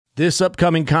This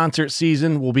upcoming concert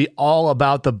season will be all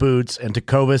about the boots, and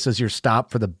Tecovas is your stop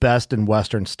for the best in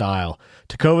Western style.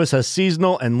 Tecovas has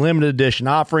seasonal and limited edition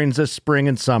offerings this spring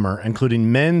and summer,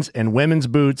 including men's and women's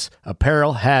boots,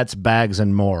 apparel, hats, bags,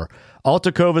 and more. All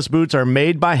Tecovas boots are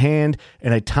made by hand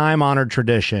in a time-honored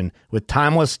tradition with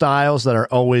timeless styles that are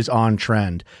always on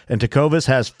trend. And Tecovas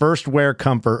has first wear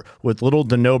comfort with little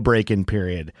to no break-in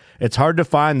period. It's hard to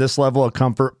find this level of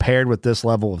comfort paired with this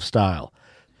level of style.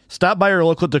 Stop by your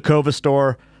local Tecovas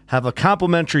store, have a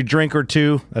complimentary drink or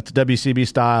two, that's WCB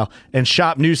style, and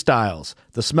shop new styles.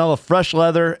 The smell of fresh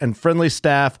leather and friendly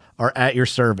staff are at your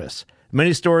service.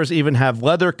 Many stores even have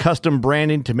leather custom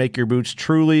branding to make your boots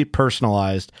truly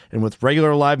personalized. And with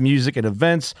regular live music and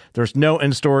events, there's no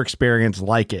in-store experience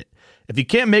like it. If you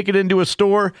can't make it into a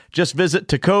store, just visit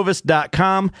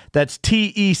tecovas.com. That's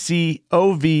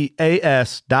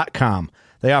TECOVAS.com.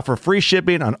 They offer free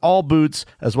shipping on all boots,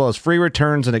 as well as free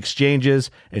returns and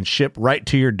exchanges, and ship right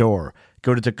to your door.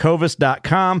 Go to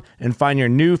tecovas.com and find your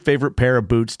new favorite pair of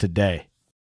boots today.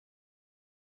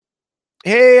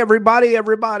 Hey, everybody.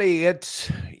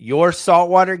 It's your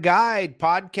Saltwater Guide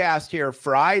podcast here.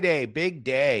 Friday, big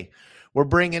day. We're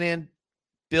bringing in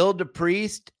Bill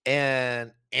DePriest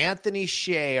and Anthony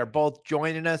Hsieh are both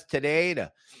joining us today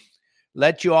to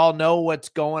let you all know what's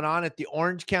going on at the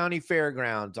Orange County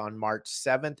Fairgrounds on March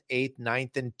 7th, 8th,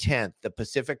 9th, and 10th, the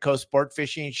Pacific Coast Sport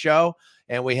Fishing Show.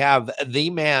 And we have Bill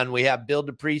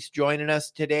DePriest joining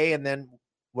us today, and then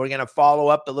we're going to follow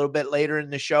up a little bit later in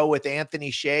the show with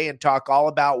Anthony Hsieh and talk all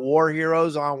about War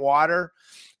Heroes on Water.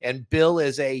 And Bill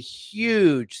is a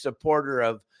huge supporter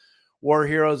of War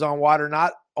Heroes on Water.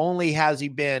 Not only has he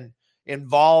been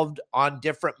involved on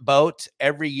different boats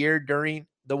every year during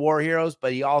the War Heroes,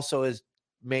 but he also has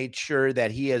made sure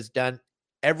that he has done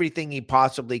everything he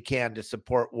possibly can to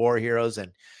support War Heroes.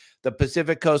 And the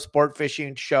Pacific Coast Sport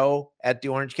Fishing Show at the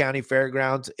Orange County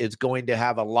Fairgrounds is going to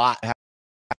have a lot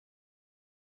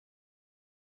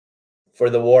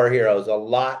for the War Heroes. A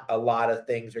lot of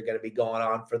things are going to be going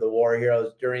on for the War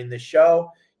Heroes during the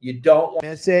show. You don't want to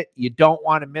miss it. You don't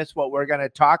want to miss what we're going to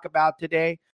talk about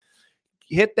today.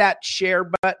 Hit that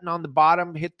share button on the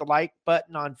bottom. Hit the like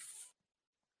button on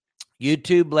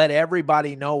YouTube. Let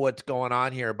everybody know what's going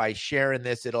on here by sharing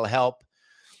this. It'll help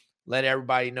let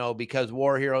everybody know, because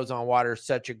War Heroes on Water is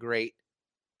such a great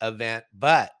event.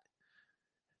 But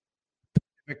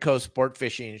Pacific Coast Sport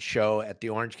Fishing Show at the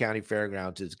Orange County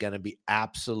Fairgrounds is going to be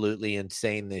absolutely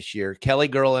insane this year. Kelly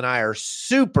Girl and I are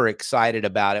super excited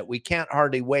about it. We can't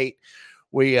hardly wait.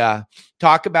 We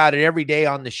talk about it every day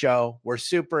on the show. We're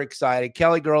super excited.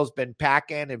 Kelly Girl's been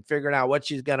packing and figuring out what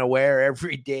she's going to wear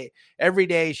every day. Every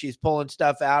day she's pulling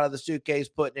stuff out of the suitcase,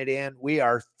 putting it in. We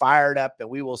are fired up, and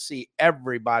we will see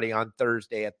everybody on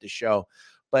Thursday at the show.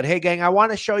 But hey, gang, I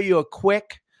want to show you a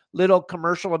quick little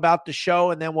commercial about the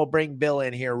show, and then we'll bring Bill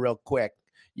in here real quick.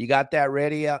 You got that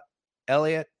ready,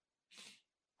 Elliot?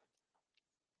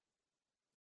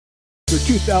 The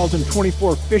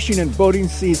 2024 fishing and boating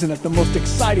season at the most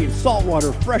exciting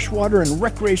saltwater, freshwater, and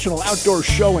recreational outdoor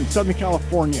show in Southern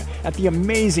California at the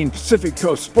amazing Pacific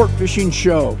Coast Sport Fishing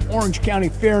Show. Orange County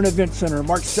Fair and Event Center,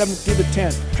 March 7th through the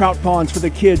 10th. Trout ponds for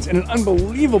the kids and an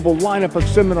unbelievable lineup of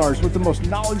seminars with the most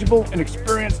knowledgeable and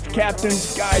experienced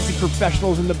captains, guides, and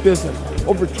professionals in the business.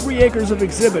 Over 3 acres of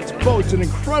exhibits, boats, and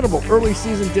incredible early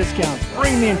season discounts.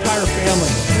 Bring the entire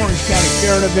family. Orange County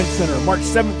Fair and Event Center, March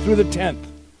 7th through the 10th.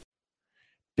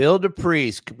 Bill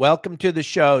DePriest, welcome to the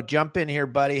show. Jump in here,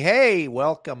 buddy. Hey,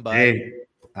 welcome, buddy. Hey,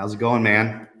 how's it going,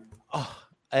 man? Oh,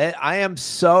 I am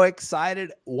so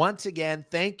excited. Once again,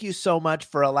 thank you so much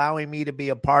for allowing me to be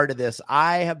a part of this.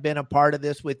 I have been a part of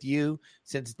this with you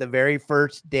since the very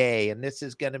first day, and this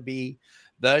is going to be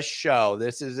the show.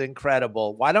 This is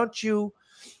incredible. Why don't you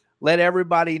let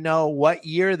everybody know what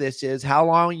year this is, how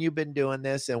long you've been doing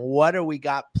this, and what do we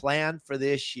got planned for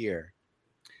this year?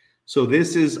 So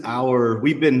this is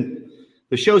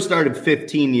the show started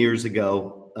 15 years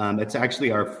ago. It's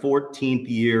actually our 14th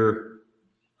year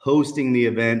hosting the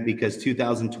event, because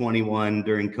 2021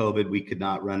 during COVID, we could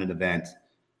not run an event.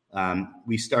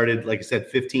 We started, like I said,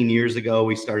 15 years ago.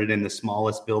 We started in the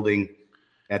smallest building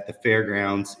at the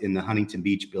fairgrounds in the Huntington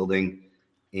Beach building.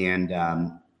 And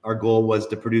our goal was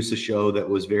to produce a show that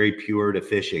was very pure to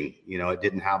fishing. You know, it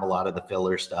didn't have a lot of the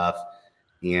filler stuff.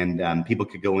 And people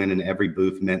could go in and every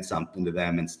booth meant something to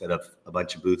them, instead of a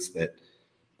bunch of booths that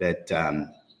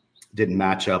didn't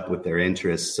match up with their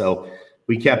interests. So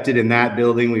we kept it in that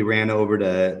building. We ran over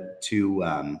to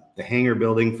the hangar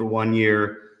building for 1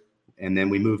 year. And then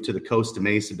we moved to the Costa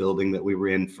Mesa building that we were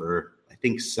in for, I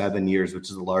think, 7 years, which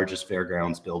is the largest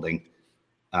fairgrounds building.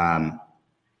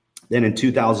 Then in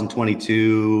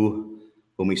 2022,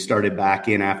 when we started back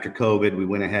in after COVID, we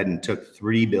went ahead and took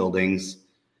 3 buildings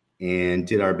and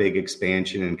did our big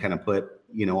expansion and kind of put,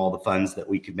 all the funds that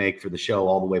we could make for the show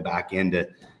all the way back in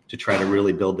to try to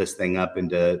really build this thing up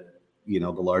into,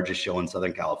 the largest show in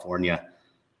Southern California.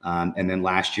 And then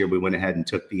last year we went ahead and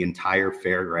took the entire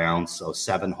fairgrounds. So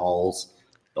 7 halls,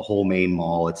 the whole main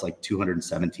mall. It's like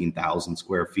 217,000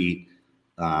 square feet,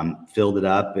 filled it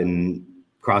up and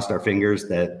crossed our fingers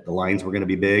that the lines were going to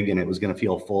be big and it was going to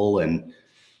feel full, and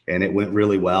it went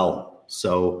really well.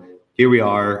 So here we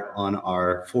are on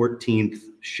our 14th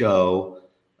show.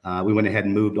 We went ahead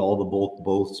and moved all the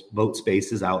boat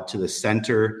spaces out to the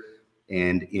center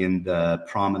and in the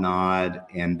promenade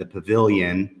and the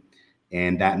pavilion.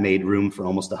 And that made room for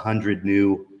almost 100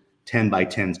 new 10 by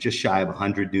 10s, just shy of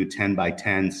 100 new 10 by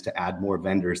 10s to add more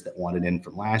vendors that wanted in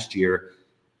from last year,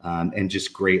 and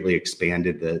just greatly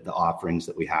expanded the offerings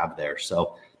that we have there.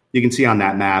 So you can see on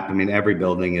that map, every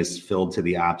building is filled to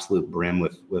the absolute brim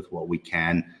with what we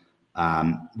can.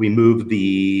 We moved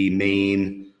the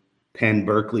main Penn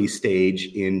Berkeley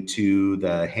stage into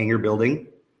the hangar building.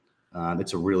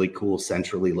 It's a really cool,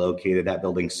 centrally located. That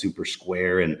building's super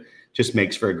square and just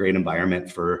makes for a great environment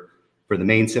for the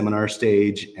main seminar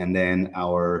stage. And then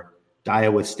our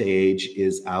Daiwa stage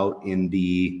is out in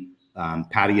the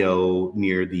patio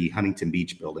near the Huntington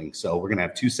Beach building. So we're going to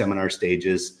have 2 seminar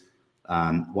stages,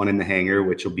 one in the hangar,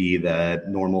 which will be the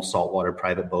normal saltwater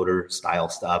private boater style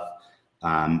stuff.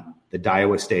 The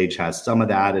Daiwa stage has some of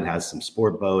that. It has some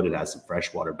sport boat. It has some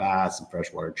freshwater bass, some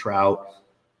freshwater trout.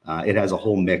 It has a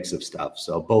whole mix of stuff.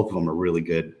 So both of them are really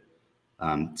good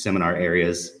seminar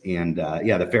areas. And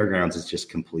the fairgrounds is just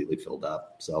completely filled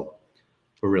up. So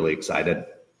we're really excited.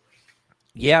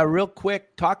 Yeah, real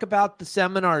quick, talk about the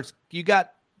seminars.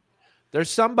 There's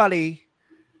somebody,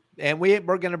 and we're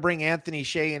going to bring Anthony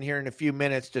Hsieh in here in a few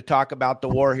minutes to talk about the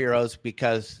War Heroes,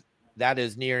 because that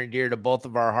is near and dear to both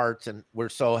of our hearts, and we're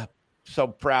so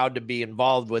proud to be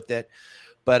involved with it.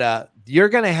 But you're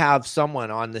going to have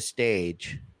someone on the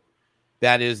stage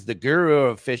that is the guru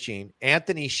of fishing.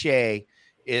 Anthony Hsieh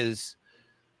is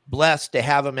blessed to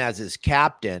have him as his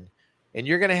captain. And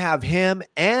you're going to have him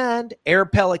and Air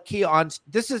Pelikia on.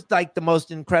 This is like the most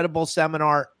incredible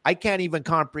seminar. I can't even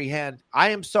comprehend. I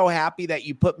am so happy that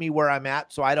you put me where I'm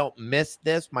at so I don't miss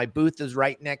this. My booth is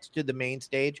right next to the main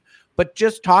stage. But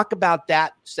just talk about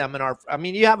that seminar.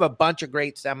 You have a bunch of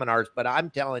great seminars, but I'm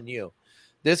telling you,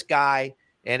 this guy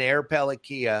and Air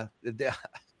Pelikia,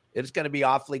 it's going to be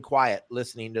awfully quiet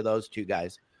listening to those 2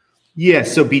 guys. Yeah,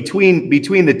 so between the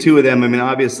 2 of them,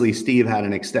 obviously Steve had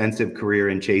an extensive career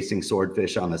in chasing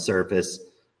swordfish on the surface.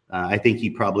 I think he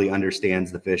probably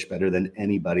understands the fish better than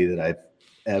anybody that I've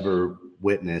ever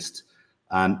witnessed.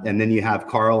 And then you have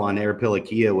Carl on Air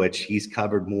Pelikia, which he's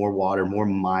covered more water, more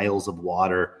miles of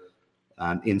water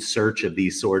in search of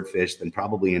these swordfish than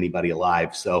probably anybody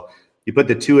alive. So you put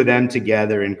the 2 of them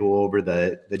together and go over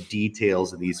the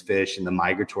details of these fish and the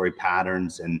migratory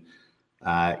patterns and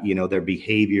their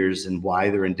behaviors and why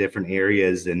they're in different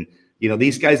areas. And,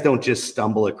 these guys don't just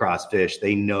stumble across fish.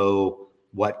 They know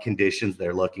what conditions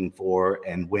they're looking for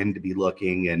and when to be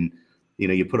looking. And,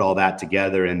 you put all that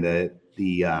together, and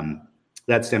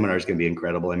that seminar is going to be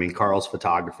incredible. Carl's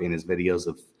photography and his videos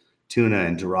of tuna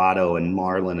and dorado and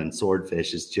marlin and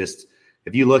swordfish is just,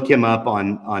 if you look him up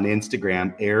on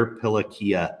Instagram, Air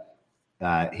Pelikia,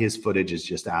 his footage is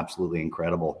just absolutely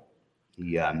incredible.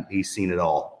 He's seen it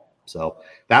all. So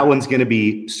that one's going to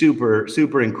be super,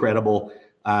 super incredible.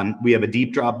 We have a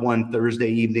deep drop one Thursday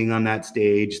evening on that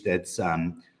stage. That's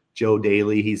Joe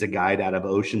Daly. He's a guide out of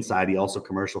Oceanside. He also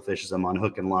commercial fishes them on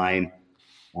hook and line.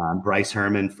 Bryce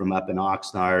Herman from up in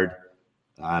Oxnard.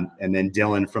 And then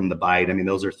Dylan from the Bite.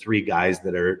 Those are 3 guys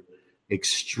that are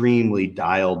extremely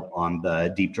dialed on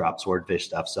the deep drop swordfish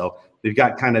stuff. So we've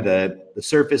got kind of the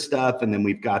surface stuff, and then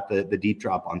we've got the deep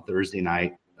drop on Thursday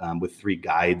night with 3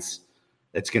 guides.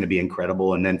 That's going to be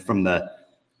incredible. And then from the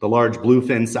large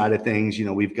bluefin side of things,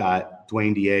 we've got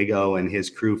Dwayne Diego and his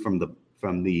crew from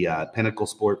the Pinnacle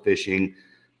Sport Fishing.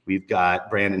 We've got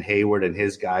Brandon Hayward and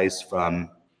his guys from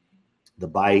the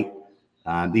Bite.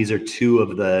 These are 2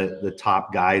 of the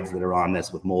top guides that are on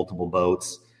this with multiple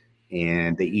boats,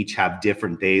 and they each have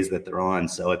different days that they're on.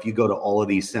 So if you go to all of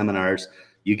these seminars,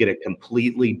 you get a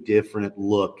completely different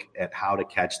look at how to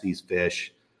catch these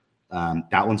fish.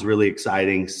 That one's really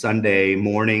exciting. Sunday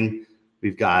morning,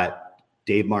 we've got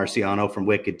Dave Marciano from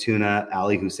Wicked Tuna,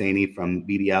 Ali Husseini from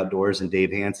BD Outdoors, and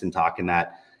Dave Hansen talking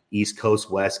that East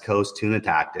Coast, West Coast tuna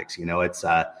tactics. It's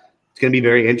going to be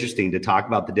very interesting to talk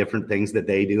about the different things that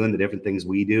they do and the different things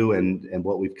we do and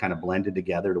what we've kind of blended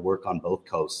together to work on both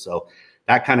coasts. So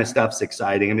that kind of stuff's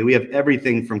exciting. I mean, we have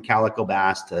everything from calico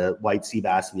bass to white sea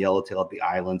bass and yellowtail at the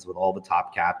islands with all the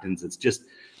top captains. It's just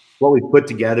what we've put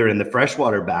together in the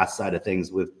freshwater bass side of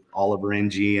things with Oliver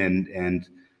Ingy and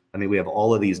I mean, we have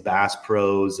all of these bass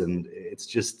pros, and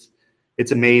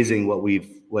it's amazing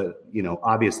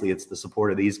obviously it's the support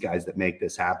of these guys that make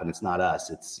this happen. It's not us.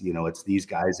 It's these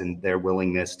guys and their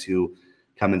willingness to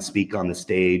come and speak on the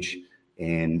stage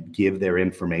and give their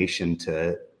information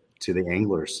to the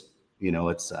anglers.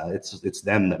 It's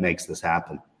them that makes this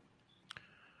happen.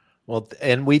 Well,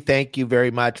 and we thank you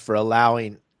very much for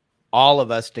allowing all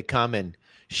of us to come and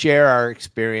share our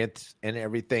experience and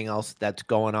everything else that's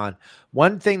going on.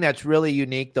 One thing that's really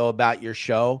unique, though, about your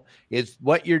show is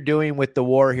what you're doing with the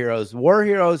War Heroes. War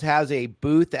Heroes has a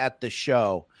booth at the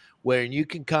show where you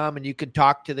can come and you can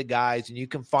talk to the guys and you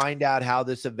can find out how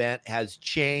this event has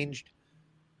changed,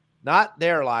 not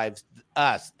their lives,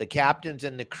 us, the captains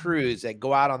and the crews that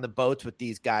go out on the boats with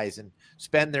these guys and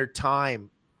spend their time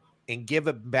and give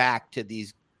it back to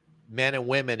these men and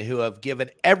women who have given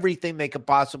everything they could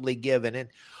possibly give. And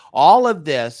all of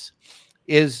this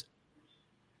is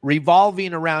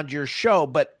revolving around your show.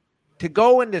 But to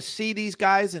go and to see these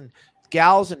guys and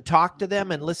gals and talk to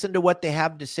them and listen to what they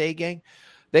have to say, gang,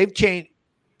 they've changed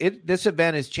it. This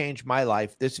event has changed my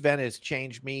life. This event has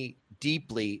changed me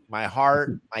deeply, my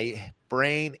heart, my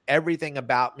brain, everything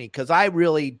about me. Cause I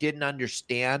really didn't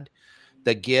understand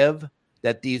the give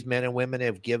that these men and women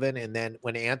have given. And then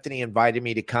when Anthony invited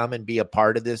me to come and be a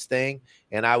part of this thing,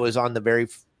 and I was on the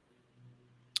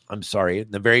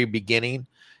very beginning,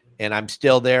 and I'm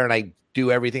still there, and I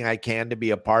do everything I can to be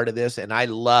a part of this. And I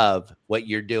love what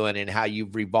you're doing and how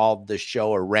you've revolved the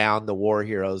show around the War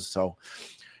Heroes. So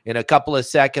in a couple of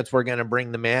seconds, we're going to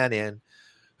bring the man in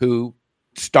who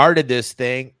started this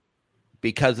thing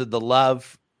because of the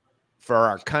love for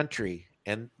our country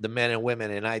and the men and women.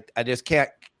 And I just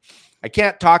can't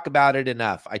talk about it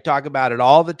enough. I talk about it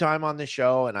all the time on the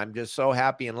show, and I'm just so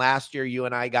happy. And last year, you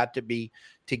and I got to be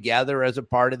together as a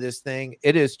part of this thing.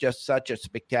 It is just such a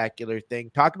spectacular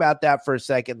thing. Talk about that for a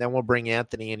second, then we'll bring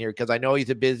Anthony in here because I know he's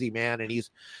a busy man and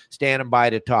he's standing by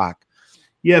to talk.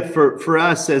 Yeah, for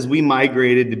us, as we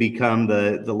migrated to become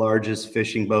the largest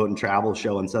fishing boat and travel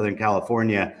show in Southern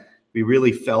California, we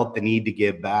really felt the need to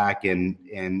give back. And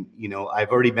I've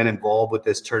already been involved with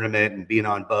this tournament and being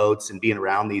on boats and being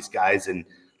around these guys. And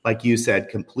like you said,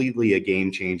 completely a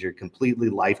game changer, completely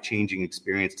life-changing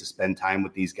experience to spend time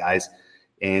with these guys.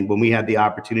 And when we had the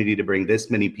opportunity to bring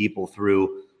this many people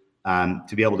through,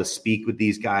 to be able to speak with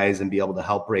these guys and be able to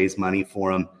help raise money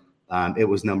for them, it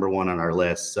was number one on our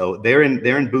list. So they're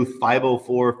in booth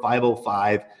 504,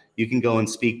 505. You can go and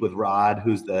speak with Rod,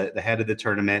 who's the head of the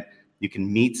tournament. You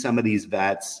can meet some of these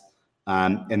vets.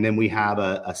 And then we have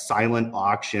a silent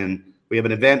auction. We have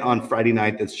an event on Friday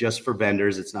night that's just for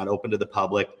vendors. It's not open to the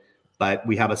public, but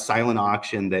we have a silent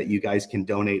auction that you guys can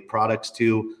donate products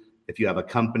to. If you have a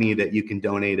company that you can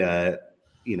donate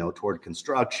toward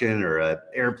construction or an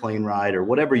airplane ride or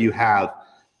whatever you have,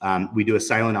 we do a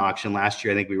silent auction. Last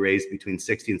year, I think we raised between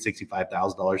 $60,000 and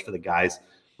 $65,000 for the guys.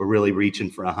 We're really reaching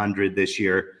for 100 this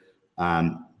year.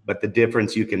 But the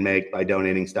difference you can make by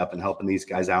donating stuff and helping these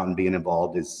guys out and being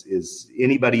involved is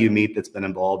anybody you meet that's been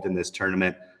involved in this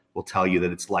tournament will tell you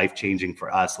that it's life-changing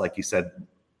for us, like you said,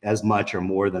 as much or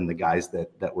more than the guys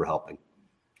that we're helping.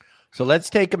 So let's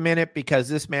take a minute because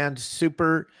this man's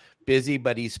super busy,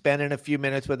 but he's spending a few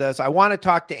minutes with us. I want to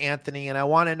talk to Anthony, and I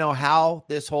want to know how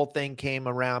this whole thing came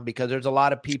around because there's a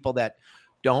lot of people that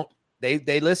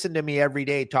they listen to me every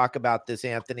day talk about this,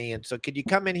 Anthony. And so could you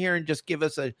come in here and just give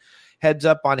us a heads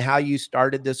up on how you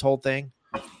started this whole thing?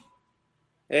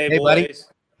 Hey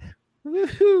boys. Buddy.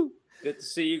 Woohoo. Good to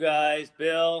see you guys.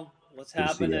 Bill, what's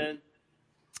happening?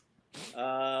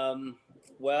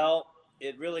 Well,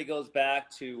 it really goes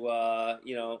back to, I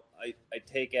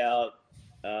take out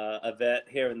a vet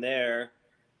here and there.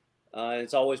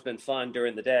 It's always been fun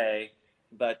during the day,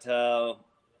 but I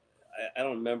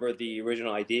don't remember the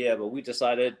original idea, but we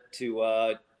decided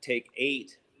to take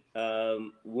 8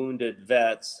 wounded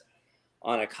vets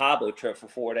on a Cabo trip for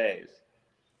 4 days.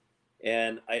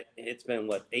 And it's been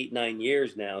 8-9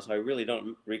 years now, so I really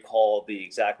don't recall the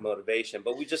exact motivation,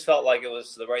 but we just felt like it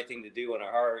was the right thing to do in our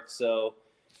hearts. So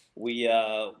we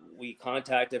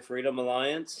contacted Freedom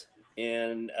Alliance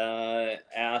and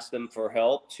asked them for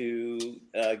help to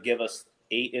give us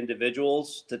 8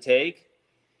 individuals to take.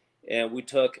 And we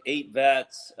took 8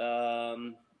 vets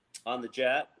on my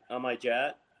jet,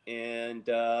 and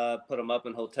put them up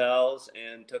in hotels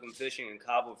and took them fishing in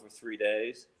Cabo for 3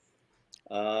 days.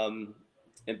 And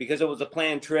because it was a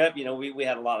planned trip, we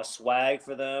had a lot of swag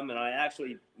for them. And I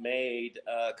actually made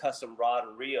a custom rod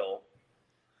and reel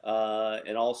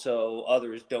and also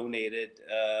others donated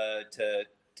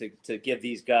to give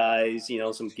these guys,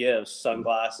 some gifts,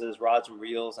 sunglasses, rods and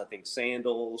reels, I think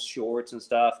sandals, shorts and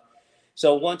stuff.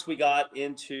 So once we got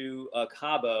into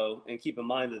Cabo, and keep in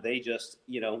mind that they just,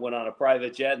 went on a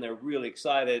private jet and they're really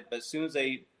excited. But as soon as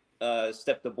they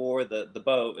stepped aboard the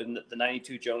boat in the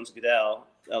 92 Jones Goodell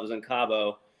that was in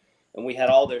Cabo, and we had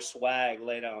all their swag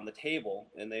laid out on the table,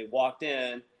 and they walked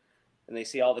in and they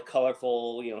see all the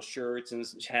colorful, shirts and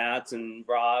hats and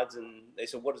rods, and they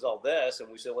said, "What is all this?" And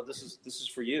we said, "Well, this is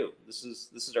for you. This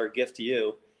is our gift to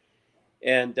you."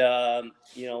 And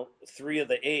 3 of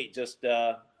the 8 just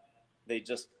they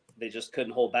just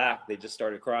couldn't hold back. They just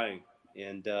started crying.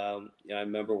 And I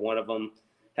remember one of them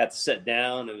had to sit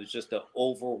down. It was just an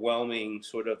overwhelming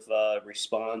sort of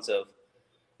response of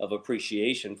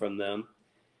appreciation from them.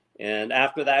 And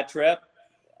after that trip,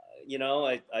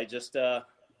 I just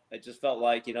felt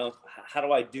like, how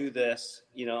do I do this,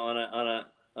 on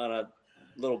a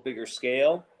little bigger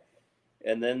scale?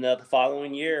 And then the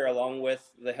following year, along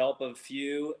with the help of a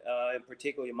few, and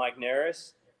particularly Mike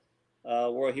Naris,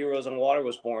 World Heroes on Water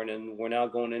was born, and we're now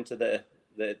going into the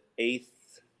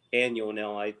 8th annual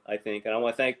now, I think. And I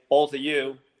want to thank both of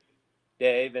you,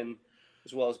 Dave, and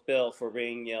as well as Bill, for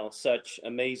being, such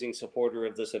amazing supporter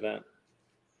of this event.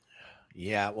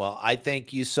 Yeah, well, I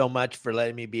thank you so much for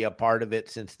letting me be a part of it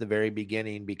since the very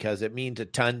beginning, because it means a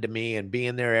ton to me, and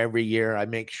being there every year, I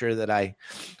make sure that I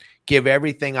give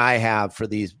everything I have for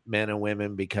these men and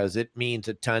women, because it means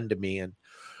a ton to me. And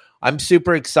I'm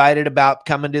super excited about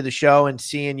coming to the show and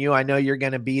seeing you. I know you're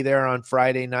going to be there on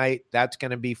Friday night. That's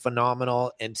going to be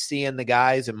phenomenal. And seeing the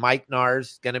guys, and Mike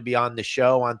Nars going to be on the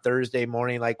show on Thursday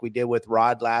morning like we did with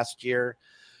Rod last year.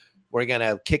 We're going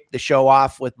to kick the show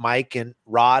off with Mike and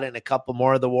Rod and a couple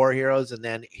more of the War Heroes. And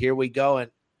then here we go. And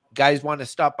guys want to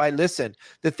stop by, listen.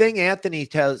 The thing Anthony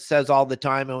says all the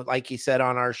time, and like he said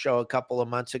on our show a couple of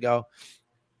months ago,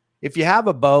 if you have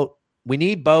a boat, we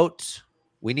need boats.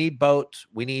 We need boats.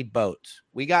 We need boats.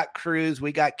 We got crews.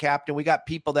 We got captain. We got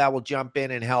people that will jump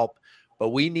in and help, but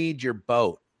we need your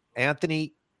boat.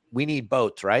 Anthony, we need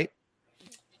boats, right?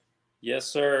 Yes,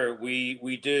 sir.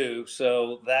 We do.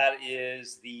 So that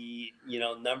is the,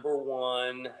 number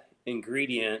one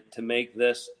ingredient to make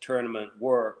this tournament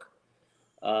work.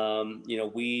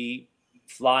 We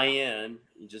fly in,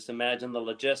 you just imagine the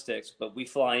logistics, but we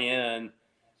fly in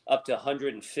up to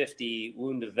 150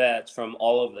 wounded vets from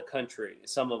all over the country.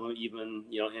 Some of them even,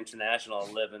 international,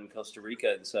 live in Costa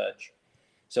Rica and such.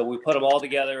 So we put them all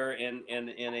together in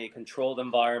a controlled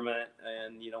environment,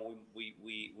 and,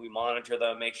 we monitor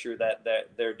them, make sure that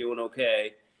they're doing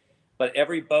okay. But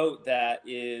every boat that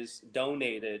is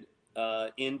donated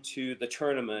into the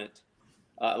tournament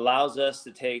allows us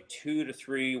to take 2 to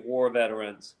 3 war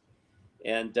veterans.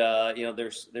 And,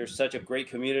 there's such a great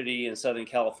community in Southern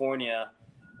California.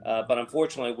 But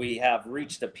unfortunately, we have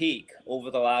reached a peak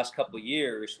over the last couple of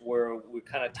years where we're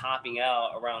kind of topping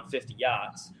out around 50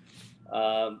 yachts.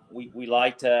 We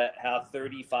like to have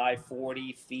 35,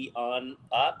 40 feet on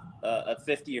up. A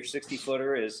 50 or 60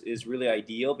 footer is really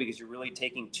ideal, because you're really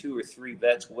taking 2 or 3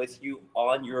 vets with you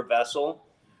on your vessel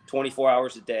 24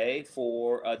 hours a day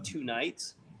for 2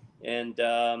 nights. And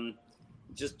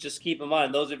just keep in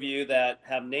mind, those of you that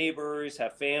have neighbors,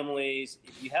 have families,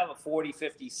 if you have a 40,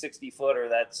 50, 60 footer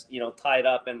that's, tied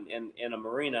up in a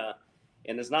marina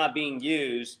and is not being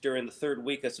used during the 3rd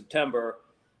week of September,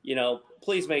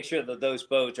 please make sure that those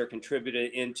boats are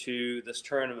contributed into this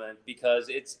tournament, because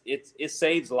it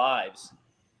saves lives.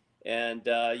 And,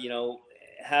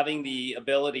 having the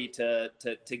ability to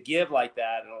give like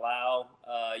that and allow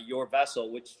your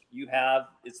vessel, which you have,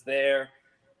 it's there,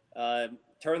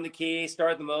 turn the key,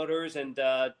 start the motors, and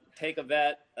take a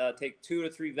vet, take 2 to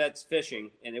 3 vets fishing,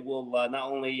 and it will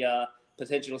not only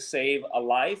potentially save a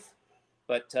life,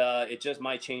 but it just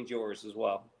might change yours as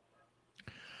well.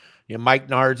 Yeah, Mike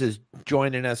Nars is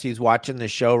joining us. He's watching the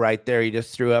show right there. He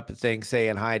just threw up a thing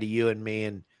saying hi to you and me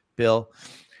and Bill.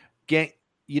 Gang,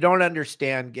 you don't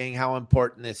understand, gang, how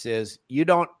important this is.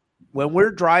 When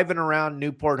we're driving around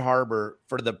Newport Harbor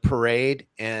for the parade,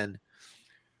 and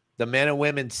the men and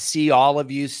women see all of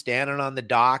you standing on the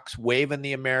docks, waving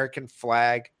the American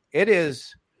flag, it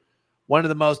is one of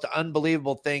the most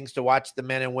unbelievable things to watch the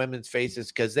men and women's faces,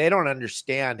 because they don't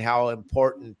understand how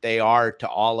important they are to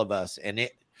all of us. And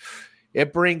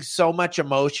it brings so much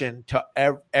emotion to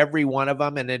every one of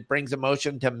them. And it brings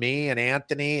emotion to me and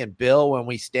Anthony and Bill when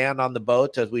we stand on the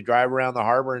boats as we drive around the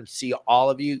harbor and see all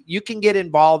of you. You can get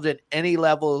involved at any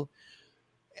level.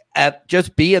 At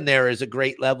just being there is a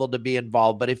great level to be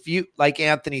involved. But if you, like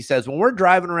Anthony says, when we're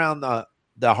driving around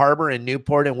the harbor in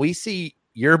Newport and we see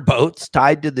your boat's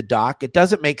tied to the dock, it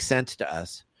doesn't make sense to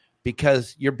us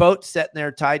because your boat's sitting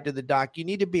there tied to the dock. You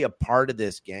need to be a part of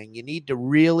this, gang. You need to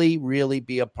really, really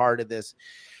be a part of this.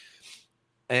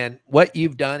 And what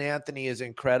you've done, Anthony, is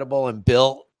incredible. And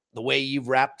Bill, the way you've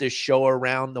wrapped this show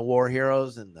around the war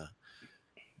heroes and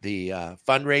the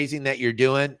fundraising that you're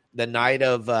doing the night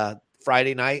of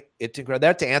Friday night, it's incredible.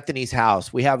 That's Anthony's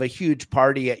house. We have a huge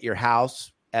party at your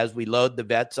house as we load the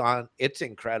vets on. It's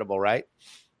incredible, right?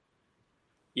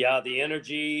 Yeah, the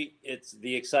energy, it's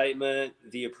the excitement,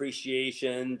 the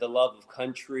appreciation, the love of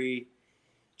country,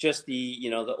 just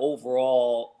the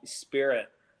overall spirit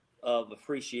of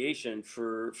appreciation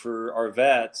for our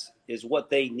vets is what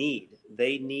they need.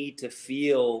 They need to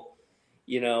feel,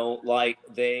 like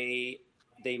they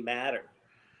matter.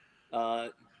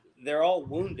 They're all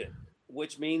wounded,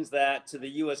 which means that to the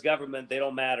U.S. government, they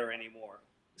don't matter anymore.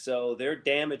 So they're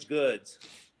damaged goods.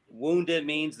 Wounded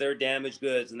means they're damaged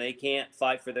goods, and they can't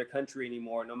fight for their country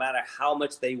anymore, no matter how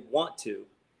much they want to.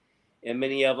 And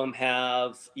many of them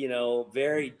have,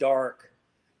 very dark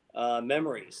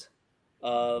memories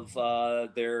of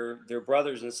their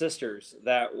brothers and sisters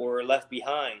that were left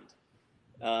behind.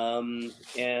 And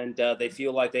they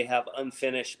feel like they have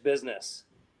unfinished business.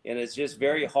 And it's just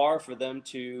very hard for them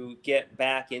to get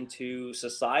back into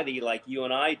society like you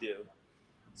and I do.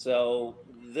 So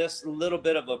this little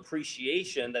bit of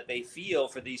appreciation that they feel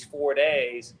for these 4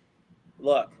 days,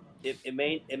 look, it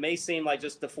may seem like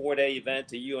just a 4-day event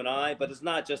to you and I, but it's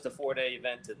not just a 4-day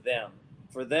event to them.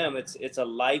 For them, it's a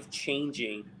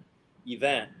life-changing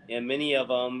event. And many of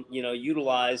them,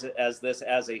 utilize it as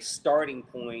a starting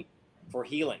point for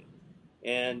healing.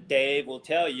 And Dave will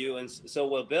tell you, and so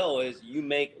will Bill, is you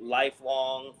make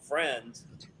lifelong friends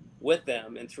with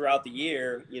them. And throughout the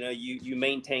year, you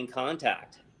maintain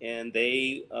contact. And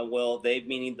they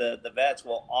meaning the vets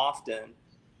will often,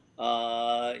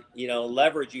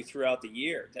 leverage you throughout the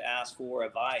year to ask for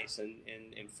advice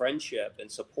and friendship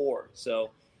and support.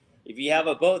 So if you have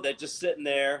a boat that's just sitting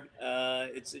there,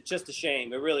 it's just a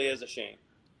shame. It really is a shame.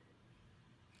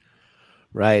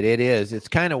 Right. It is. It's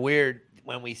kind of weird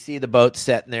when we see the boat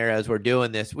sitting there as we're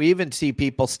doing this. We even see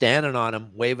people standing on them,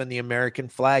 waving the American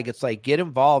flag. It's like, get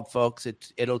involved, folks.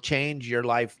 It'll change your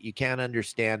life. You can't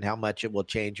understand how much it will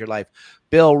change your life.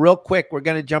 Bill, real quick, we're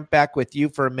going to jump back with you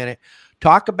for a minute.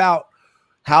 Talk about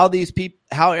how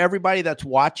everybody that's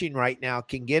watching right now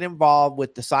can get involved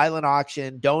with the silent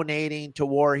auction, donating to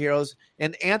war heroes.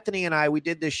 And Anthony and I, we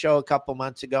did this show a couple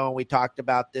months ago and we talked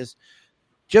about this.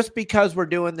 Just because we're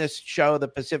doing this show, the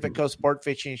Pacific Coast Sport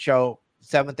Fishing Show,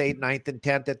 7th, 8th, 9th, and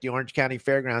 10th at the Orange County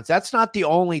Fairgrounds, that's not the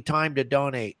only time to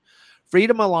donate.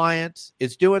 Freedom Alliance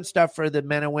is doing stuff for the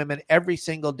men and women every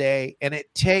single day, and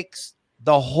it takes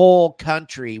the whole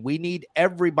country. We need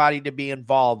everybody to be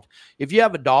involved. If you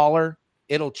have $1,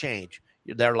 it'll change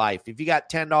their life. If you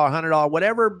got $10, $100,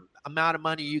 whatever amount of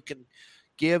money you can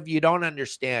give, you don't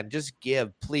understand, just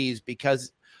give, please,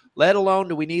 because let alone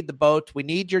do we need the boats, we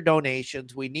need your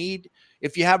donations,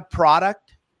 if you have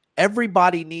product,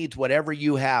 everybody needs whatever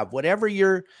you have, whatever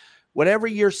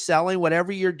you're selling,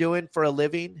 whatever you're doing for a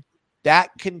living,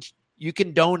 you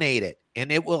can donate it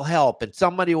and it will help, and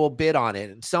somebody will bid on it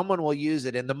and someone will use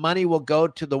it and the money will go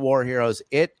to the war heroes.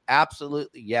 It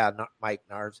absolutely, Mike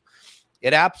Narves,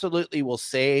 it absolutely will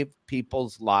save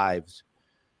people's lives,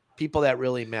 people that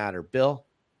really matter. Bill?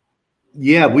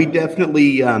 Yeah, we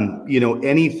definitely,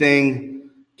 anything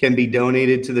can be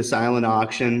donated to the silent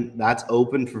auction. That's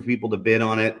open for people to bid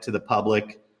on it to the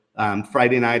public.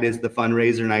 Friday night is the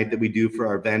fundraiser night that we do for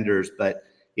our vendors, but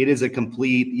it is a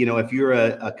complete, if you're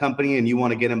a company and you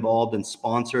want to get involved and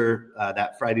sponsor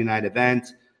that Friday night event,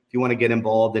 if you want to get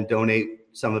involved and donate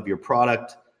some of your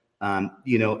product,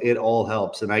 it all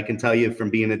helps. And I can tell you from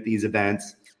being at these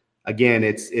events, again,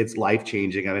 it's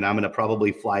life-changing. I mean, I'm going to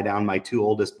probably fly down my 2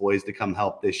 oldest boys to come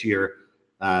help this year.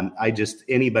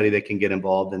 Anybody that can get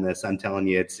involved in this, I'm telling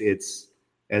you, it's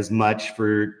as much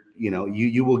for,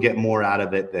 you will get more out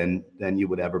of it than you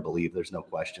would ever believe. There's no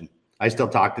question. I still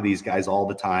talk to these guys all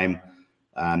the time.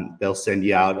 They'll send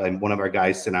you out. And one of our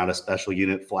guys sent out a special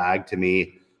unit flag to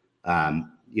me.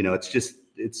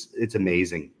 It's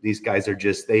amazing. These guys are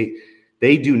just, they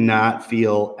do not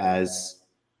feel as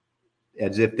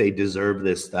if they deserve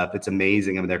this stuff. It's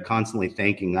amazing. I mean, they're constantly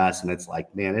thanking us, and it's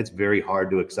like, man, it's very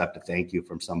hard to accept a thank you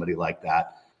from somebody like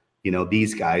that.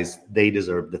 These guys, they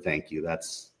deserve the thank you.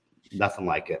 That's nothing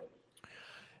like it.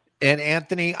 And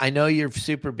Anthony, I know you're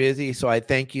super busy, so I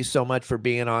thank you so much for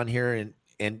being on here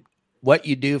and what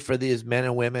you do for these men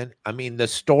and women. I mean, the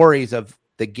stories of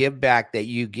the give back that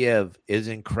you give is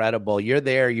incredible. You're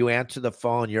there, you answer the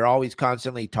phone, you're always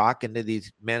constantly talking to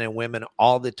these men and women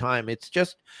all the time. It's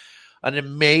just, an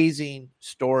amazing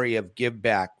story of give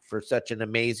back for such an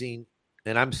amazing,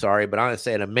 and I'm sorry, but I'm going to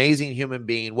say an amazing human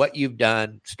being, what you've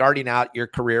done, starting out your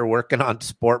career working on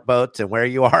sport boats and where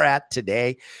you are at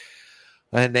today.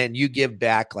 And then you give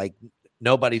back like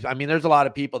nobody's. I mean, there's a lot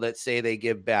of people that say they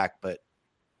give back, but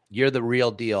you're the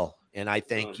real deal. And I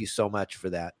thank you so much for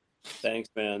that. Thanks,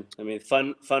 man. I mean,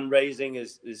 fundraising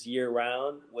is year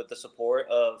round with the support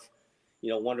of,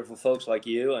 wonderful folks like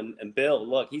you and Bill.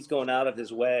 Look, he's going out of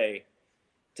his way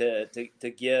to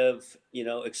give,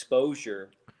 exposure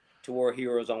to War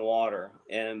Heroes on Water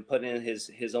and put in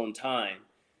his own time.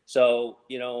 So,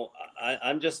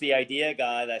 I'm just the idea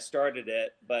guy that started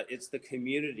it, but it's the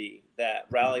community that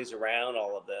rallies around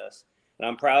all of this. And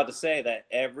I'm proud to say that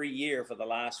every year for the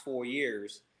last 4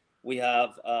 years, we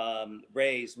have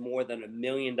raised more than $1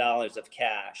 million of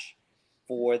cash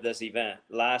for this event.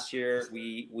 Last year,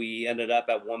 we ended up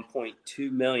at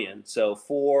 1.2 million. So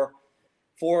for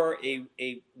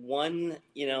a one,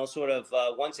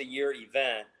 once a year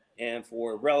event, and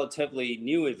for a relatively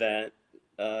new event,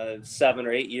 7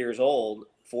 or 8 years old,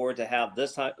 for it to have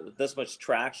this much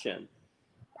traction,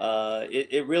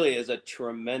 it really is a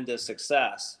tremendous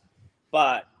success.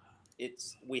 But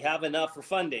we have enough for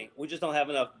funding. We just don't have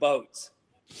enough boats.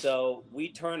 So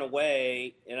we turn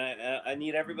away, and I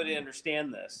need everybody to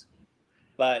understand this.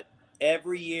 But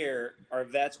every year, our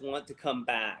vets want to come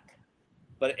back.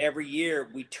 But every year,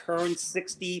 we turn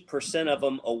 60% of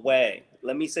them away.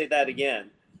 Let me say that again.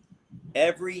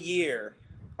 Every year,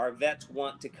 our vets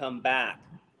want to come back.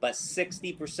 But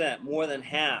 60%, more than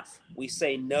half, we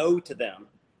say no to them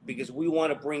because we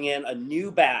want to bring in a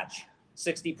new batch.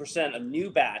 60% a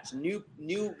new batch, new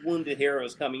wounded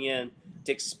heroes coming in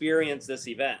to experience this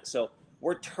event. So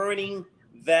we're turning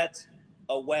vets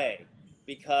away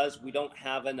because we don't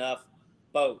have enough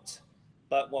boats.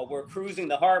 But while we're cruising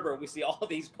the harbor, we see all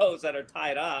these boats that are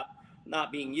tied up,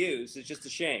 not being used. It's just a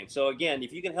shame. So again,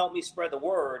 if you can help me spread the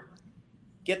word,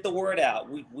 get the word out.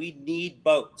 We need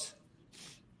boats.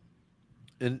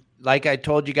 And like I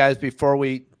told you guys before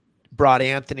we brought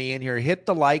Anthony in here, hit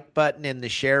the like button and the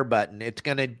share button.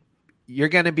 You're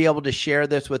going to be able to share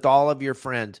this with all of your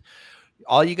friends.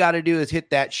 All you got to do is hit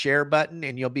that share button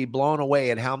and you'll be blown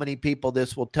away at how many people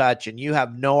this will touch. And you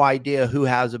have no idea who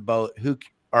has a boat,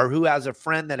 who has a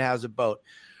friend that has a boat.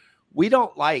 We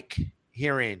don't like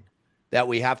hearing that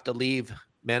we have to leave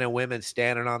men and women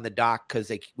standing on the dock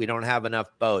because we don't have enough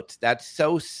boats. That's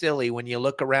so silly when you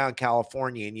look around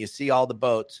California and you see all the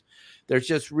boats. There's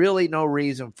just really no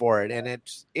reason for it. And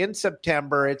it's in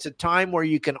September. It's a time where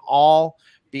you can all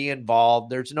be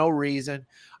involved. There's no reason.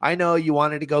 I know you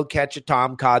wanted to go catch a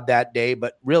tomcod that day,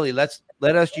 but really let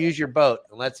us use your boat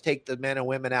and let's take the men and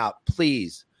women out.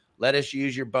 Please let us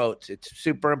use your boats. It's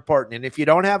super important. And if you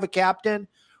don't have a captain,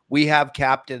 we have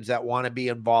captains that want to be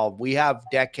involved. We have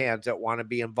deckhands that want to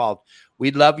be involved.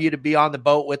 We'd love you to be on the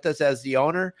boat with us as the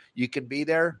owner. You can be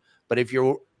there. But if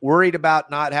you're worried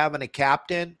about not having a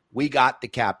captain, we got the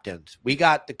captains. We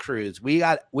got the crews. We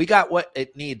got what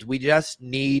it needs. We just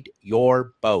need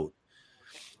your boat.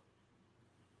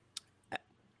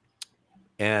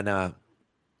 And I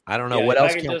don't know what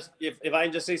else. If I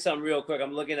can just say something real quick,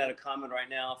 I'm looking at a comment right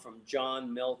now from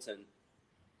John Milton.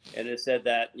 And it said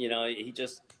that,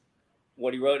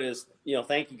 what he wrote is,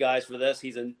 thank you guys for this.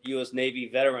 He's a U.S. Navy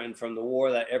veteran from the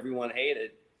war that everyone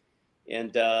hated.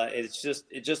 And it's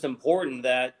just important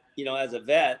that, as a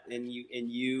vet and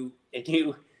you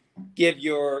give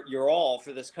your all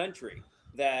for this country,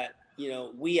 that,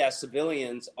 we as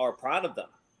civilians are proud of them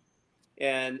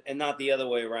and not the other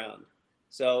way around.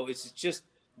 So it's just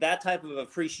that type of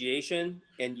appreciation.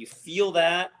 And you feel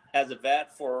that as a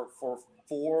vet for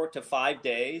 4 to 5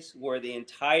 days where the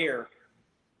entire,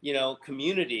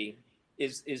 community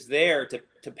is there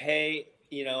to pay,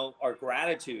 our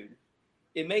gratitude.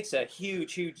 It makes a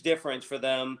huge difference for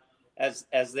them as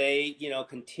they,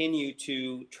 continue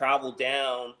to travel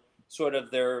down sort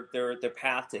of their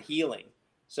path to healing.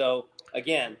 So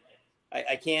again,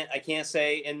 I can't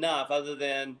say enough other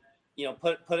than,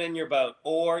 put in your boat,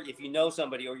 or if you know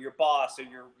somebody or your boss or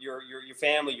your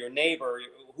family, your neighbor,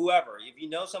 whoever, if you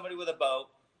know somebody with a boat,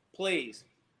 please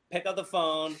pick up the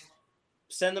phone,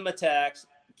 send them a text,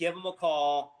 give them a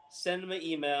call, send them an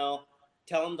email,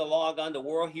 tell them to log on to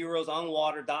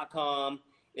worldheroesonwater.com.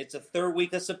 It's the third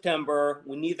week of September.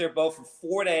 We need their boat for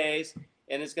 4 days,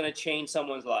 and it's going to change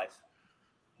someone's life.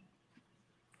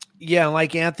 Yeah,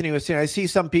 like Anthony was saying, I see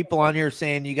some people on here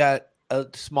saying you got a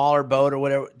smaller boat or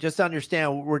whatever. Just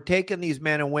understand, we're taking these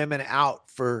men and women out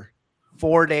for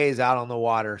 4 days out on the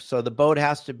water. So the boat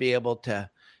has to be able to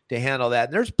to handle that.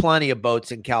 And there's plenty of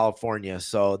boats in California,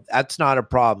 so that's not a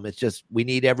problem. It's just we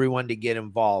need everyone to get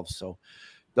involved. So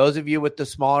those of you with the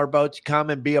smaller boats, come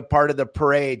and be a part of the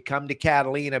parade. Come to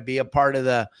Catalina, be a part of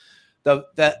the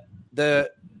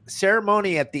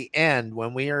ceremony at the end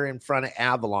when we are in front of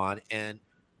Avalon, and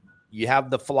you have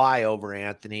the flyover,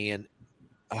 Anthony, and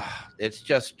it's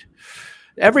just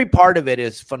every part of it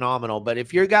is phenomenal. But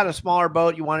if you got a smaller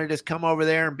boat, you want to just come over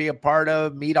there and be a part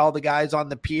of, meet all the guys on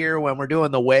the pier when we're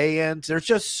doing the weigh-ins. There's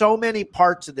just so many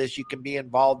parts of this you can be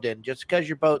involved in. Just because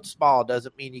your boat's small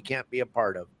doesn't mean you can't be a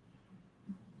part of.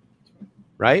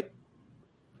 Right?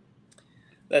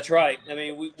 That's right. I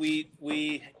mean,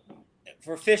 we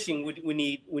for fishing, we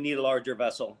need a larger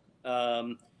vessel.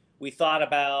 We thought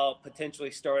about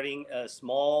potentially starting a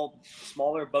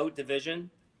smaller boat division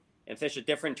and fish a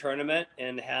different tournament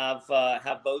and have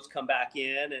boats come back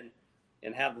in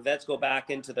and have the vets go back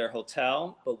into their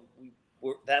hotel. But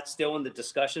that's still in the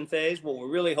discussion phase. What we're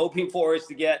really hoping for is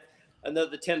to get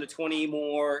another 10 to 20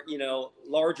 more,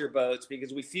 larger boats,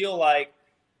 because we feel like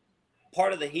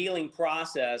part of the healing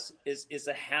process is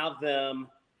to have them,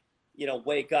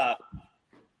 wake up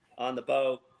on the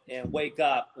boat and wake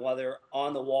up while they're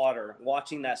on the water,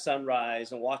 watching that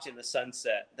sunrise and watching the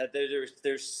sunset. That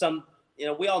there's some,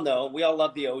 we all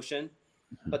love the ocean,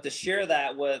 but to share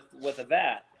that with a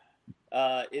vet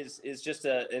is just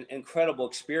an incredible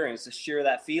experience. To share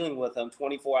that feeling with them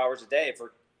 24 hours a day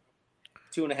for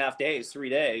 2.5 days, 3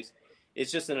 days.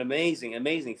 It's just an amazing,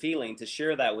 amazing feeling to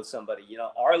share that with somebody.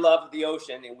 Our love of the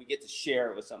ocean, and we get to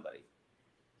share it with somebody.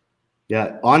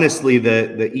 Yeah, honestly,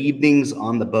 the evenings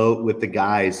on the boat with the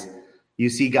guys, you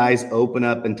see guys open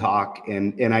up and talk.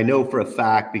 And I know for a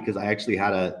fact, because I actually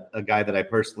had a guy that I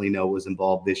personally know was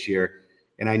involved this year.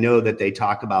 And I know that they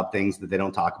talk about things that they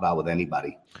don't talk about with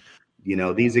anybody.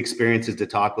 These experiences to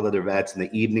talk with other vets in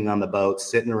the evening on the boat,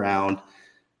 sitting around,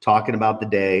 talking about the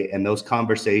day, and those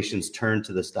conversations turn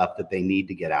to the stuff that they need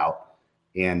to get out.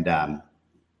 And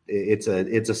it's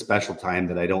a special time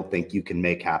that I don't think you can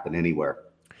make happen anywhere.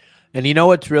 And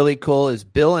what's really cool is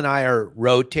Bill and I are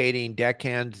rotating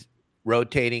deckhands,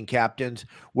 rotating captains.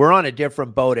 We're on a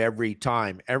different boat every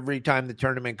time. Every time the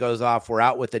tournament goes off, we're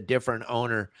out with a different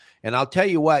owner. And I'll tell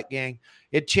you what, gang,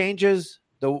 it changes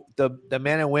the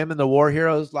men and women, the war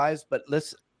heroes' lives. But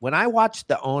listen, when I watch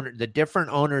the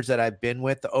different owners that I've been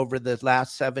with over the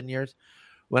last 7 years,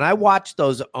 when I watch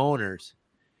those owners,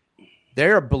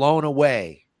 they're blown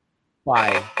away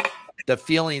by the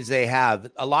feelings they have.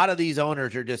 A lot of these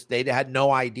owners are they had no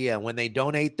idea. When they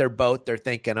donate their boat, they're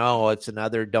thinking, oh, it's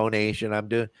another donation I'm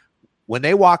doing. When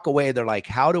they walk away, they're like,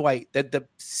 how do I, the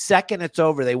second it's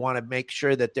over, they want to make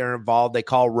sure that they're involved. They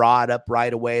call Rod up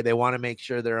right away. They want to make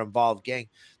sure they're involved. Gang,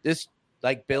 this,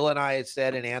 like Bill and I had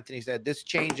said, and Anthony said, this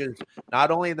changes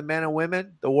not only the men and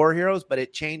women, the war heroes, but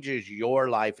it changes your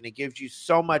life. And it gives you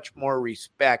so much more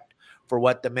respect for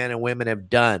what the men and women have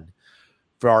done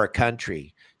for our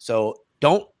country. So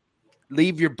don't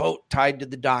leave your boat tied to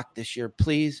the dock this year.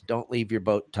 Please don't leave your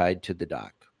boat tied to the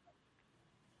dock.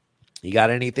 You got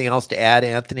anything else to add,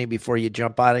 Anthony, before you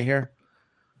jump out of here?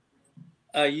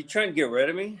 You trying to get rid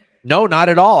of me? No, not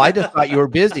at all. I just thought you were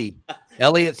busy.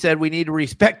 Elliot said we need to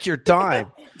respect your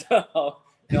time. No,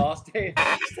 I'll stay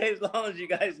as long as you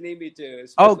guys need me to.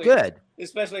 Oh, good.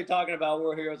 Especially talking about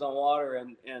War Heroes on Water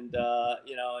and and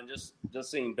just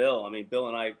seeing Bill. I mean, Bill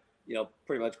and I,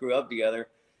 pretty much grew up together,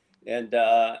 and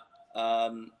I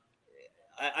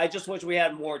just wish we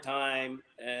had more time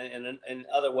and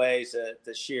other ways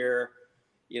to share,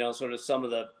 sort of some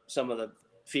of the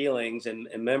feelings and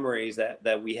memories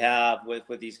that we have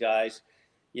with these guys.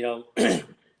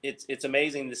 It's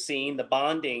amazing to see the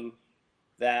bonding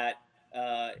that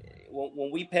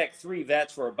when we pick 3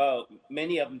 vets for a boat,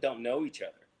 many of them don't know each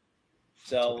other.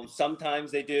 So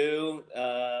sometimes they do,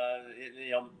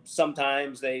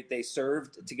 sometimes they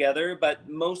served together, but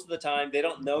most of the time they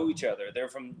don't know each other. They're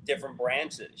from different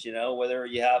branches, whether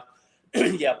you have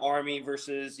Army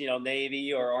versus,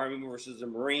 Navy, or Army versus the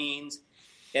Marines.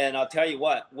 And I'll tell you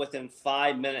what, within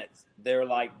 5 minutes, they're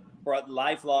like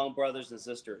lifelong brothers and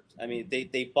sisters. I mean,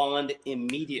 they bond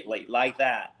immediately like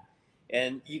that.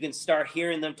 And you can start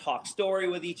hearing them talk story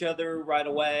with each other right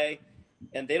away.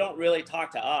 And they don't really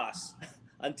talk to us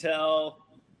until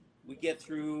we get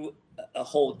through a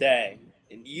whole day.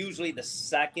 And usually the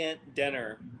second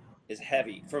dinner is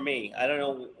heavy for me. I don't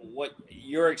know what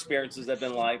your experiences have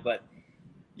been like, but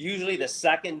usually the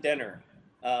second dinner,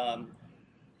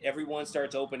 everyone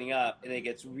starts opening up and it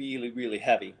gets really, really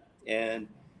heavy. And,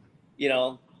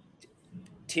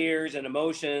 tears and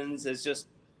emotions it's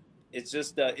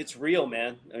real,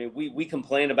 man. I mean, we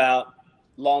complain about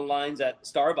long lines at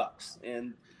Starbucks,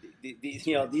 and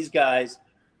these guys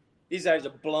are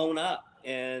blown up,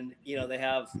 and they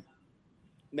have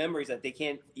memories that they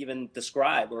can't even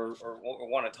describe or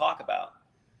want to talk about.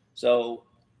 So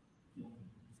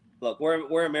look,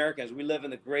 we're Americans. We live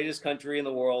in the greatest country in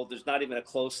the world. There's not even a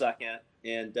close second,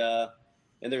 and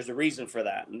there's a reason for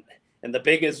that. And the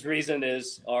biggest reason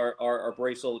is our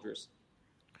brave soldiers.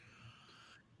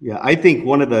 Yeah, I think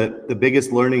one of the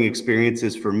biggest learning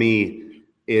experiences for me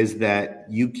is that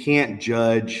you can't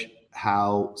judge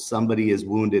how somebody is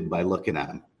wounded by looking at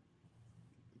them.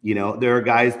 There are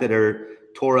guys that are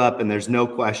tore up, and there's no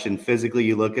question physically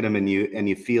you look at them and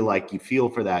you feel like you feel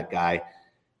for that guy.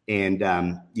 And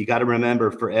you got to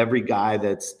remember, for every guy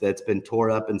that's been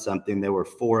tore up in something, there were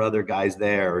 4 other guys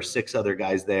there or 6 other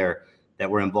guys there that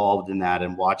were involved in that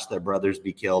and watched their brothers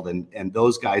be killed. And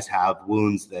those guys have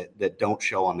wounds that don't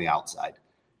show on the outside.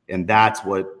 And that's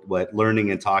what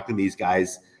learning and talking to these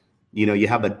guys, you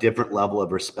have a different level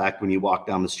of respect when you walk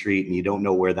down the street and you don't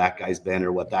know where that guy's been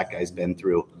or what that guy's been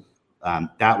through.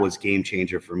 That was game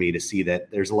changer for me to see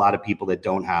that there's a lot of people that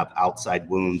don't have outside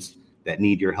wounds that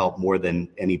need your help more than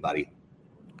anybody.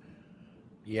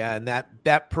 Yeah, and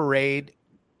that parade,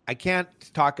 I can't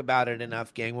talk about it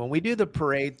enough, gang. When we do the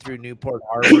parade through Newport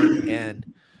Harbor and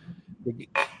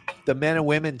the men and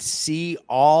women see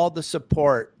all the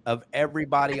support of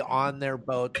everybody on their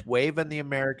boats, waving the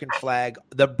American flag,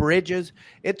 the bridges,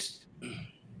 it's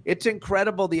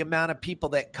incredible the amount of people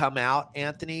that come out,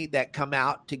 Anthony, that come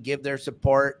out to give their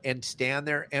support and stand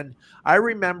there. And I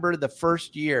remember the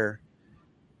first year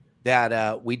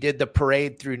that we did the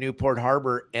parade through Newport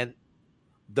Harbor, and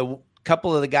the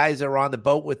couple of the guys that were on the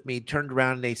boat with me turned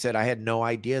around and they said, I had no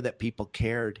idea that people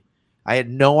cared. I had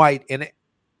no idea. And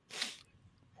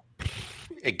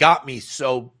it got me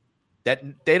so that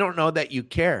they don't know that you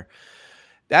care.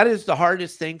 That is the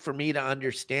hardest thing for me to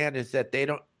understand, is that they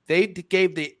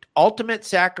gave the ultimate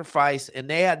sacrifice and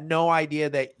they had no idea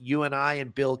that you and I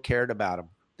and Bill cared about them.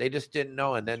 They just didn't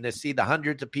know. And then to see the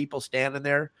hundreds of people standing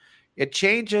there, it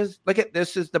changes. Look at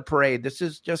this is the parade. This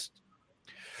is just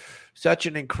such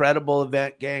an incredible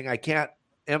event, gang. I can't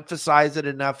emphasize it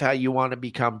enough how you want to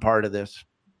become part of this.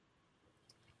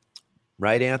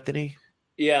 Right, Anthony?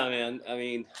 Yeah, man. I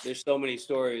mean, there's so many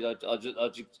stories.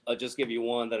 I'll just give you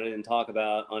one that I didn't talk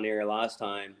about on air last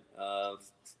time.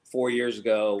 4 years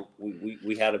ago,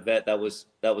 we had a vet that was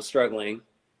struggling,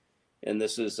 and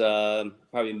this is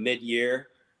probably mid-year,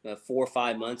 4 or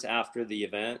 5 months after the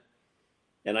event.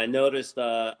 And I noticed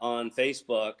on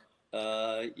Facebook,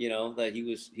 that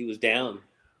he was down.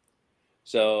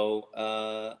 So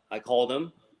I called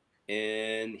him,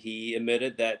 and he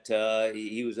admitted that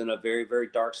he was in a very, very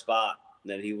dark spot,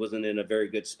 that he wasn't in a very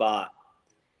good spot.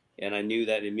 And I knew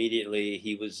that immediately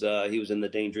he was in the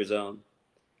danger zone.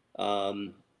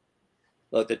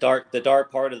 Look, the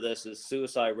dark part of this is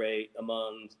suicide rate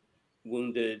among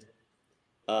wounded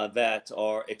vets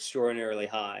are extraordinarily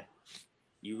high.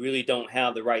 You really don't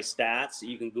have the right stats.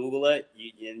 You can Google it,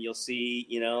 and you'll see,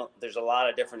 there's a lot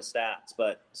of different stats,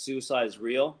 but suicide is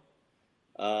real.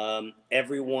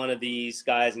 Every one of these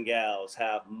guys and gals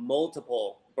have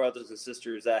multiple brothers and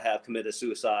sisters that have committed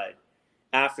suicide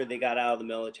after they got out of the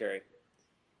military.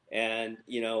 And,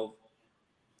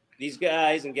 these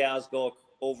guys and gals go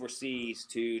overseas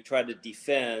to try to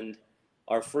defend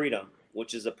our freedom,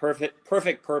 which is a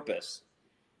perfect purpose.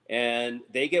 And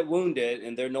they get wounded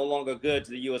and they're no longer good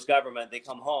to the U.S. government. They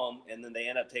come home and then they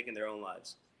end up taking their own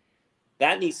lives.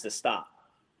 That needs to stop.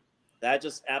 That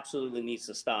just absolutely needs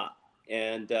to stop.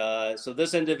 And so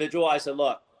this individual, I said,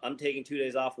 look, I'm taking 2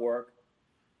 days off work.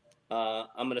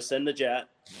 I'm going to send the jet,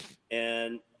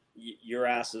 and your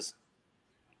ass is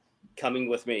coming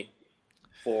with me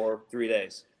for 3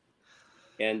 days.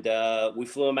 And we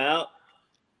flew him out.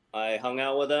 I hung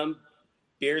out with him,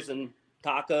 beers and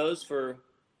tacos for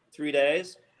 3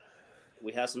 days.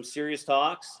 We had some serious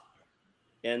talks,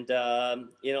 and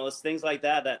it's things like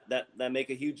that make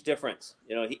a huge difference.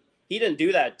 He didn't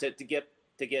do that to get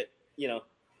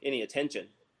any attention.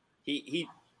 These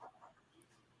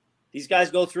guys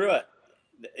go through it.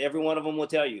 Every one of them will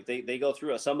tell you they go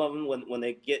through it. Some of them, when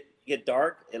they get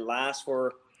dark, it lasts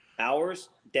for hours,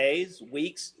 days,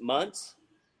 weeks, months,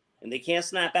 and they can't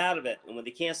snap out of it. And when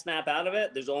they can't snap out of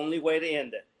it, there's only way to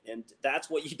end it, and that's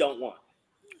what you don't want.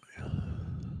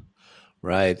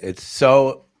 Right. It's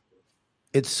so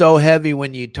heavy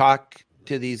when you talk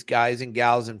to these guys and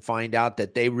gals and find out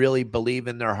that they really believe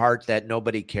in their heart that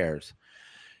nobody cares.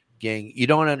 Gang, you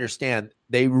don't understand.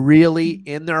 They really,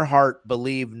 in their heart,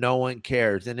 believe no one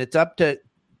cares. And it's up to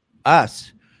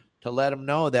us to let them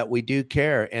know that we do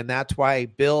care. And that's why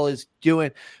Bill, let's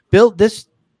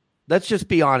just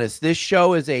be honest. This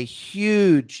show is a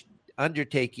huge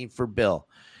undertaking for Bill.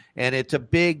 And it's a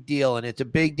big deal, and it's a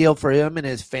big deal for him and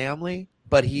his family,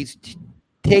 but he's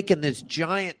taken this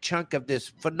giant chunk of this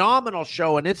phenomenal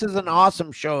show, and this is an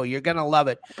awesome show. You're going to love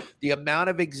it. The amount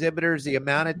of exhibitors, the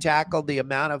amount of tackle, the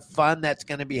amount of fun that's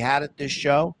going to be had at this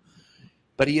show.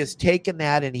 But he has taken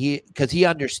that, and because he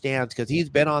understands, because he's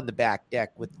been on the back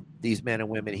deck with these men and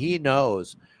women. He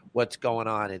knows what's going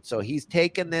on. And so he's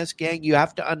taken this, gang. You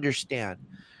have to understand,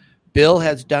 Bill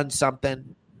has done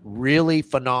something really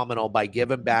phenomenal by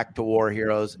giving back to War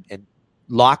Heroes and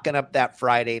locking up that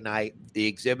Friday night, the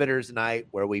exhibitors night,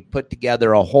 where we put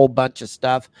together a whole bunch of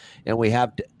stuff, and we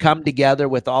have to come together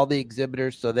with all the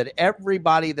exhibitors so that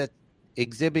everybody that's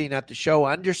exhibiting at the show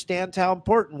understands how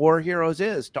important War Heroes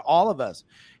is to all of us.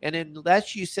 And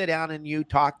unless you sit down and you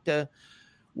talk to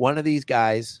one of these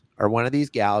guys or one of these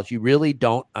gals, you really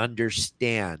don't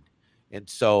understand. And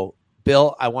so,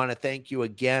 Bill, I want to thank you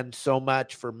again so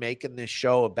much for making this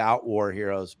show about War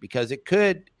Heroes, because it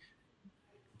could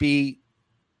be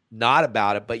not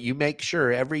about it, but you make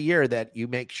sure every year that you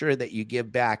make sure that you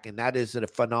give back. And that is a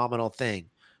phenomenal thing.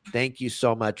 Thank you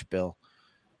so much, Bill.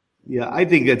 Yeah, I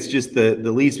think that's just the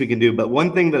least we can do. But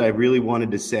one thing that I really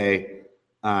wanted to say,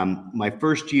 my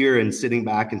first year and sitting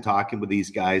back and talking with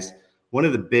these guys, one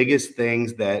of the biggest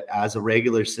things that as a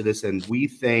regular citizen, we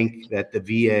think that the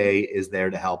VA is there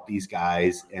to help these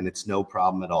guys, and it's no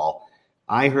problem at all.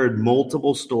 I heard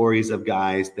multiple stories of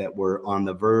guys that were on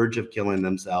the verge of killing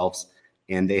themselves,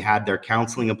 and they had their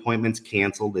counseling appointments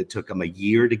canceled. It took them a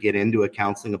year to get into a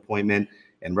counseling appointment,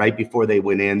 and right before they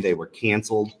went in, they were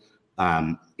canceled.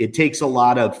 It takes a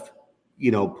lot of,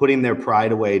 putting their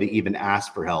pride away to even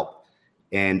ask for help,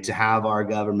 and to have our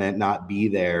government not be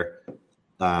there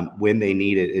when they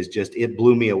need it is just, it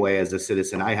blew me away as a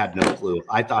citizen. I had no clue.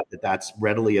 I thought that that's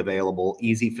readily available,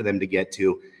 easy for them to get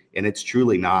to, and it's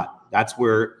truly not. That's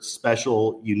where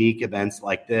special, unique events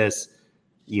like this,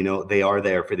 they are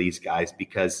there for these guys,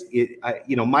 because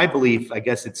my belief, I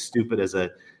guess it's stupid as a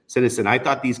citizen, I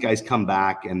thought these guys come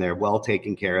back and they're well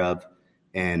taken care of,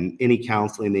 and any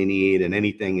counseling they need and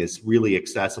anything is really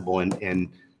accessible. And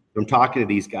from talking to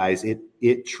these guys,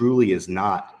 it truly is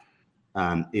not.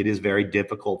 It is very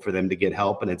difficult for them to get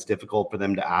help, and it's difficult for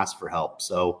them to ask for help.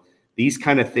 So these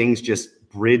kind of things just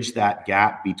bridge that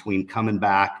gap between coming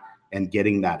back and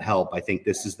getting that help. I think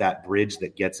this is that bridge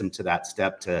that gets them to that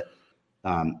step to,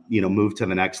 move to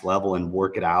the next level and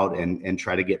work it out and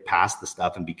try to get past the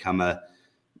stuff and become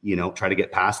try to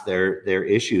get past their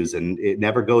issues. And it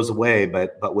never goes away,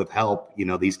 but with help,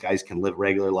 these guys can live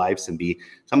regular lives and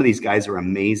some of these guys are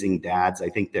amazing dads. I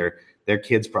think their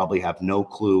kids probably have no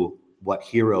clue what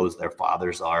heroes their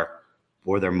fathers are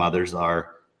or their mothers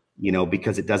are,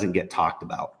 because it doesn't get talked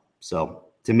about. So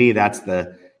to me, that's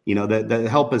the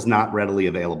help is not readily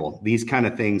available. These kind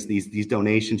of things, these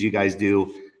donations you guys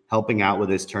do, helping out with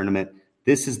this tournament,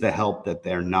 this is the help that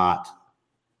they're not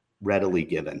readily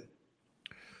given.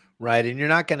 Right. And you're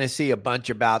not going to see a bunch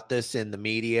about this in the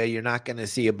media. You're not going to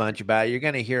see a bunch about it. You're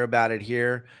going to hear about it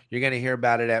here. You're going to hear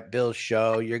about it at Bill's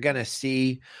show. You're going to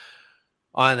see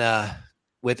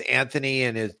with Anthony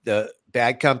and the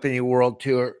Bad Company World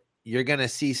Tour, you're going to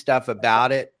see stuff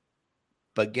about it.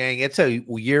 But gang, it's a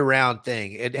year-round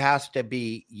thing. It has to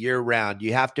be year-round.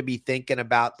 You have to be thinking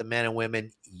about the men and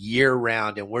women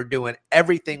year-round, and we're doing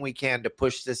everything we can to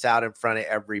push this out in front of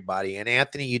everybody. And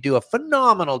Anthony, you do a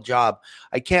phenomenal job.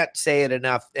 I can't say it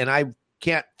enough, and I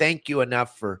can't thank you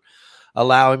enough for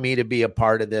allowing me to be a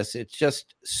part of this. It's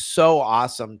just so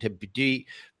awesome to be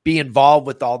involved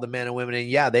with all the men and women. And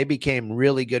yeah, they became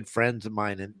really good friends of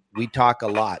mine, and we talk a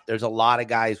lot. There's a lot of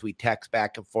guys we text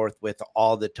back and forth with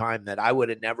all the time that I would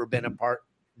have never been a part,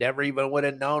 never even would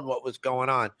have known what was going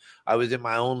on. I was in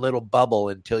my own little bubble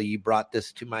until you brought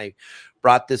this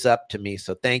up to me.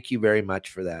 So thank you very much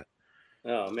for that.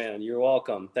 Oh man, you're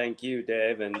welcome. Thank you,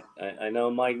 Dave. And I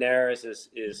know Mike Naris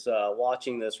is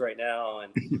watching this right now,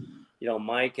 and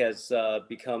Mike has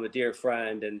become a dear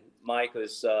friend, and Mike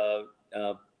was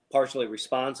partially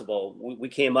responsible. We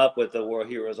came up with the War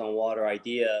Heroes on Water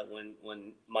idea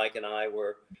when Mike and I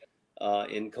were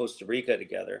in Costa Rica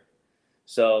together.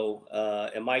 So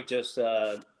and Mike just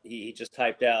he just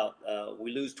typed out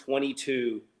we lose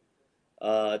 22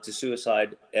 to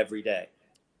suicide every day.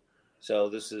 So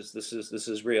this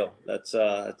is real. That's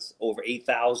over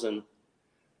 8,000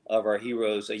 of our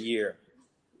heroes a year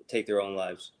take their own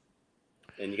lives,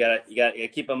 and you gotta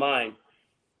keep in mind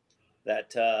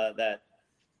that that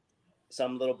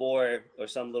some little boy or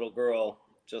some little girl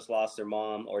just lost their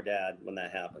mom or dad when that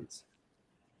happens.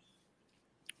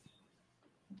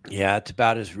 Yeah, it's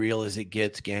about as real as it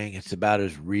gets, gang. It's about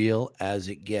as real as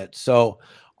it gets. So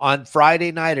On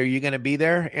Friday night, are you going to be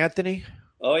there, Anthony?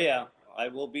 Oh yeah, I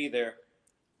will be there.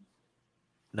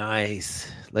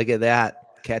 Nice. Look at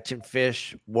that. Catching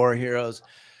fish, War Heroes.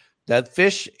 The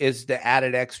fish is the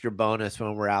added extra bonus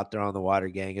when we're out there on the water,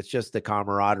 gang. It's just the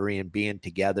camaraderie and being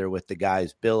together with the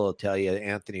guys. Bill will tell you,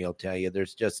 Anthony will tell you,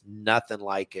 there's just nothing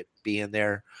like it being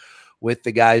there with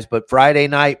the guys. But Friday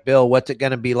night, Bill, what's it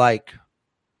going to be like?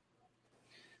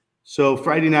 So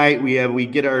Friday night we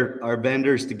get our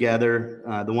vendors together,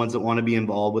 the ones that want to be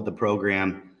involved with the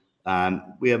program.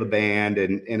 We have a band,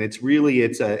 and it's really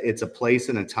it's a place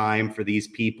and a time for these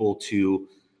people to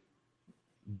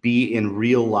be in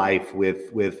real life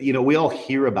with we all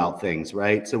hear about things,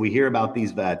 right? So we hear about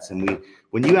these vets, and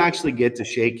when you actually get to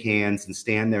shake hands and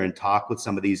stand there and talk with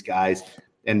some of these guys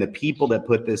and the people that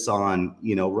put this on,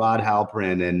 Rod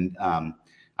Halprin, and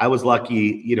I was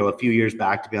lucky, a few years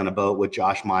back to be on a boat with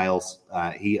Josh Miles.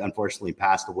 He unfortunately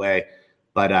passed away,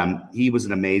 but he was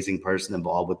an amazing person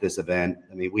involved with this event.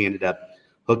 I mean, we ended up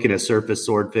hooking a surface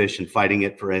swordfish and fighting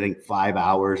it for, I think, 5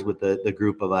 hours with the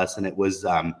group of us. And it was,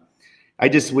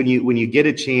 when you get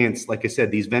a chance, like I said,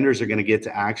 these vendors are going to get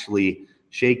to actually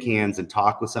shake hands and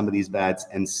talk with some of these vets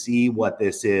and see what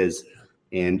this is.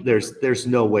 And there's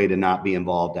no way to not be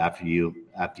involved after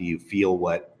you feel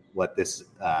what this,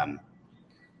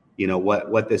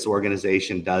 what this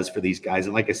organization does for these guys.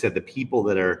 And like I said, the people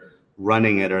that are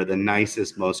running it are the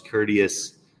nicest, most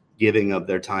courteous, giving of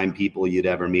their time people you'd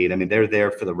ever meet. I mean, they're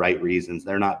there for the right reasons.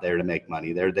 They're not there to make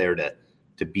money. They're there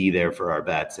to be there for our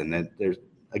vets. And then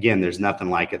there's nothing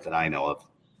like it that I know of.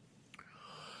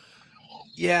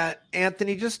 Yeah,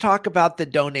 Anthony, just talk about the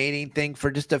donating thing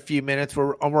for just a few minutes.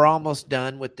 We're almost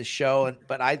done with the show,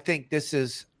 but I think this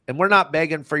is, and we're not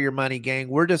begging for your money, gang.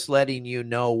 We're just letting you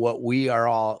know what we are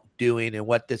all doing and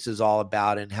what this is all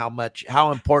about and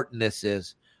how important this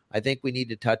is. I think we need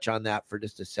to touch on that for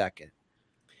just a second.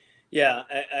 Yeah,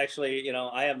 actually,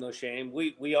 I have no shame.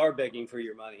 We are begging for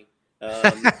your money.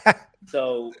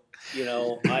 So,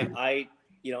 I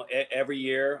every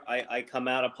year I come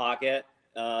out of pocket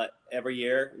every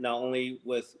year, not only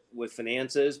with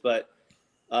finances, but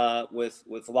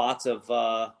with lots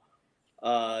of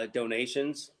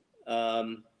donations.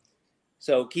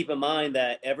 So keep in mind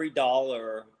that every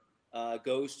dollar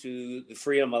goes to the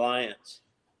Freedom Alliance,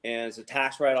 and it's a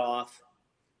tax write-off.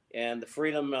 And the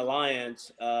Freedom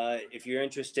Alliance, if you're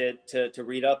interested to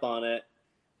read up on it,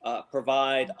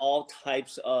 provide all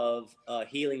types of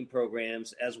healing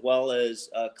programs as well as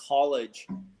college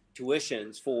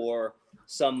tuitions for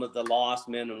some of the lost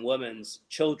men and women's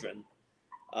children.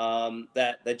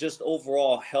 That just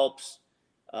overall helps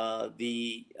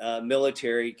the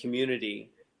military community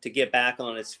to get back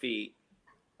on its feet.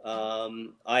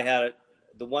 I had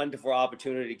the wonderful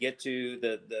opportunity to get to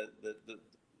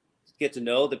get to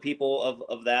know the people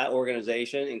of that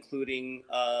organization, including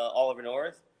Oliver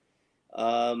North.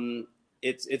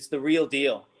 It's the real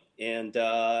deal. And,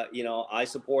 I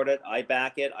support it. I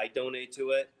back it. I donate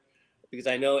to it because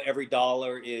I know every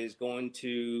dollar is going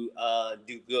to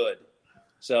do good.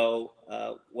 So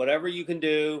whatever you can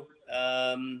do,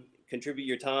 contribute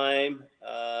your time.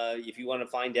 If you want to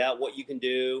find out what you can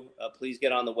do, please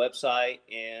get on the website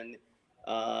and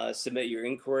submit your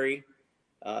inquiry.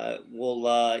 We'll,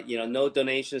 no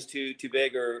donations too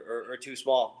big or too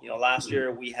small. Last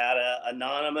year we had an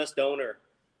anonymous donor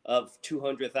of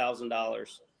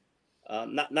 $200,000.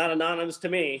 Not anonymous to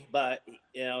me, but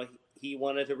he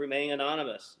wanted to remain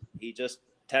anonymous. He just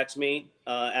texted me,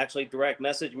 actually direct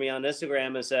messaged me on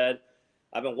Instagram and said,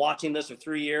 "I've been watching this for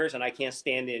 3 years and I can't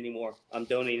stand it anymore. I'm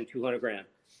donating $200,000."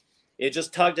 It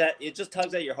just tugs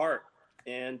at your heart,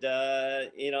 and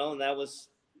and that was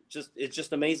it's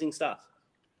just amazing stuff.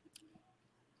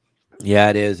 Yeah,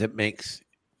 it is. It makes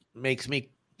me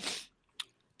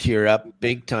tear up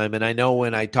big time. And I know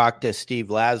when I talked to Steve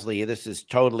Lasley, this has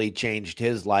totally changed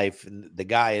his life. And the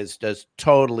guy is just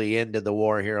totally into the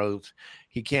War Heroes.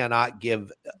 He cannot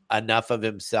give enough of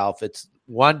himself. It's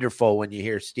wonderful when you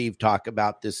hear Steve talk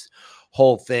about this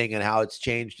whole thing and how it's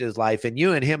changed his life. And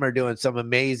you and him are doing some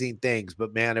amazing things,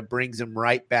 but man, it brings him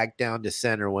right back down to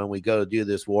center when we go do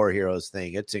this War Heroes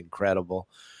thing. It's incredible.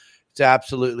 It's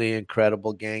absolutely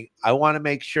incredible, gang. I want to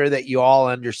make sure that you all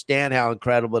understand how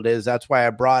incredible it is. That's why I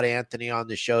brought Anthony on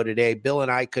the show today. Bill and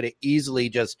I could have easily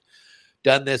just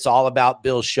done this all about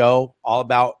Bill's show, all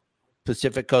about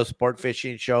Pacific Coast Sport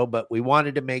Fishing Show, but we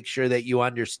wanted to make sure that you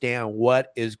understand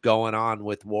what is going on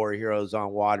with War Heroes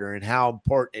on Water and how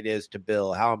important it is to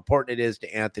Bill, how important it is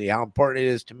to Anthony, how important it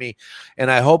is to me. And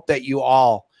I hope that you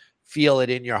all feel it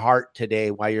in your heart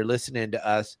today while you're listening to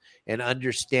us and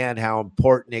understand how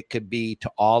important it could be to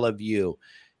all of you.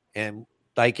 And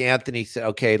like Anthony said,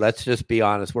 okay, let's just be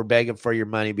honest. We're begging for your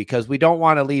money because we don't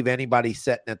want to leave anybody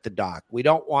sitting at the dock. We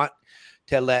don't want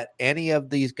to let any of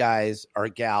these guys or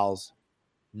gals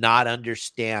not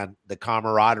understand the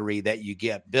camaraderie that you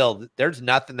get. Bill, there's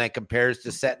nothing that compares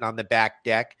to sitting on the back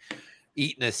deck,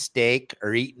 eating a steak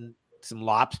or eating some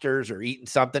lobsters or eating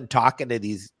something, talking to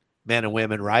these men and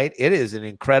women, right? It is an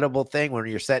incredible thing when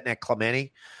you're sitting at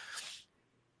Clemente.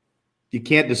 You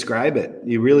can't describe it.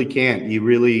 You really can't. You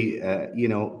really,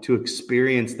 to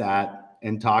experience that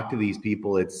and talk to these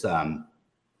people, it's,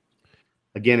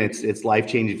 again, it's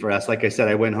life-changing for us. Like I said,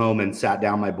 I went home and sat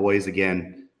down my boys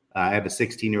again. I have a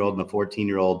 16-year-old and a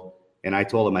 14-year-old. And I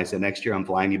told them, I said, next year I'm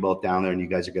flying you both down there and you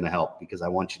guys are going to help because I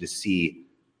want you to see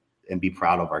and be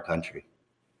proud of our country.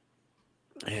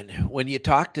 And when you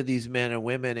talk to these men and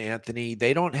women, Anthony,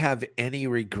 they don't have any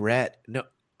regret. No,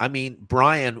 I mean,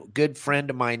 Brian, good friend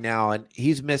of mine now, and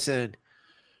he's missing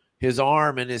his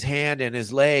arm and his hand and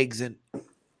his legs, and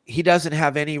he doesn't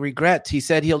have any regrets. He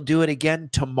said he'll do it again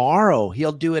tomorrow.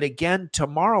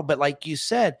 But like you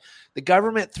said, the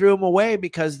government threw him away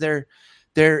because they're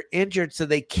injured, so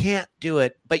they can't do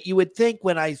it. But you would think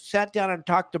when I sat down and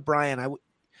talked to Brian,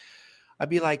 I'd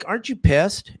be like, aren't you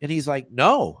pissed? And he's like,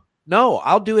 no,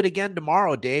 I'll do it again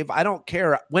tomorrow, Dave. I don't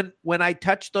care. When I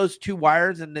touched those two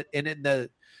wires and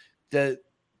the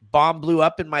bomb blew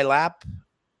up in my lap,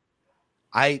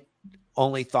 I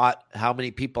only thought how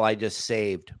many people I just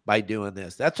saved by doing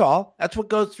this. That's all. That's what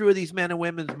goes through these men and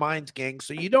women's minds, gang.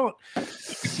 So you don't,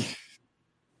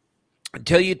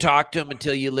 until you talk to them,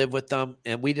 until you live with them,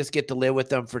 and we just get to live with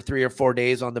them for 3 or 4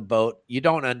 days on the boat, you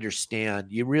don't understand.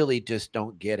 You really just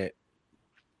don't get it.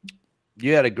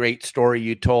 You had a great story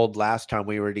you told last time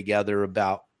we were together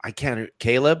about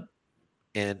Caleb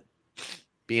and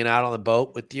being out on the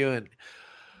boat with you, and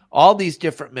all these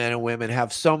different men and women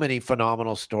have so many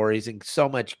phenomenal stories and so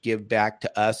much give back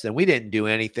to us. And we didn't do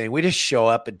anything. We just show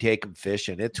up and take them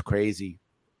fishing. It's crazy.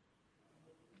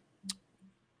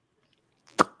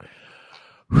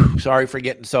 Sorry for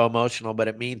getting so emotional, but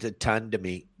it means a ton to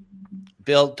me.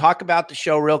 Bill, talk about the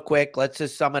show real quick. Let's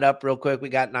just sum it up real quick. We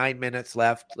got 9 minutes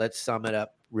left. Let's sum it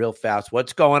up real fast.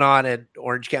 What's going on at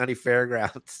Orange County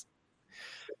Fairgrounds?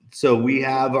 So we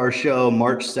have our show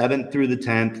March 7th through the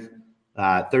 10th.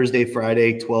 Thursday,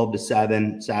 Friday, 12 to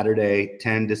 7, Saturday,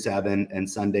 10 to 7, and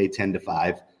Sunday, 10 to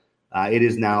 5. It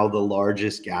is now the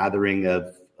largest gathering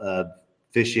of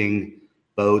fishing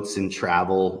boats and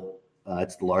travel.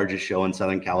 It's the largest show in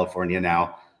Southern California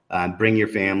now. Bring your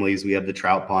families. We have the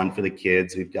trout pond for the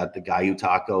kids. We've got the Gayu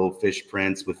Taco fish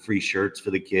prints with free shirts for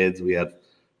the kids. We have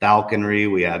falconry.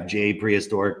 We have Jay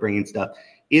Prehistoric bringing stuff.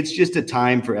 It's just a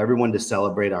time for everyone to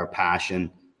celebrate our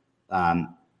passion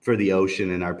for the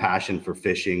ocean and our passion for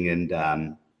fishing and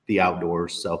the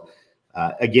outdoors. So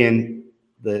again,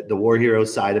 the War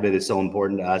Heroes side of it is so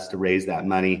important to us to raise that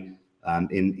money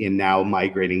in now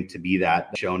migrating to be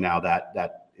that show now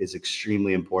that is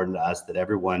extremely important to us, that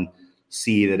everyone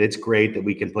see that it's great that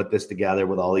we can put this together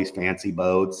with all these fancy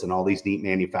boats and all these neat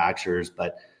manufacturers,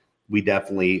 but we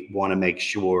definitely want to make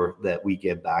sure that we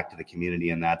give back to the community.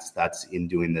 And that's in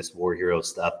doing this War Hero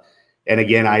stuff. And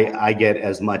again, I get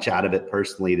as much out of it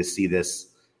personally to see this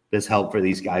help for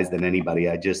these guys than anybody.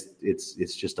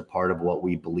 It's just a part of what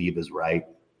we believe is right.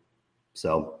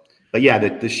 So, but yeah,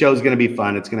 the show's going to be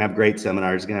fun. It's going to have great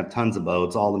seminars. It's going to have tons of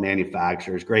boats, all the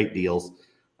manufacturers, great deals.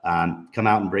 Come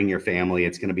out and bring your family.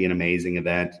 It's going to be an amazing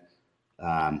event.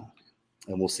 And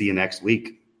we'll see you next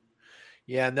week.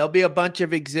 Yeah, and there'll be a bunch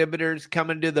of exhibitors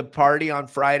coming to the party on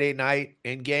Friday night.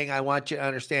 And gang, I want you to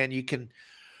understand, you can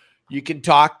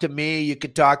talk to me, you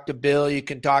can talk to Bill, you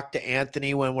can talk to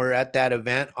Anthony when we're at that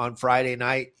event on Friday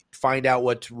night, find out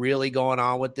what's really going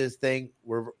on with this thing.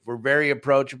 We're very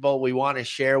approachable. We want to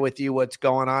share with you what's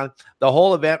going on. The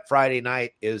whole event Friday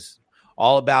night is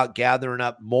all about gathering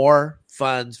up more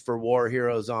funds for War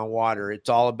Heroes on Water. It's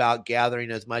all about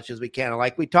gathering as much as we can. And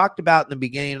like we talked about in the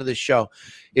beginning of the show,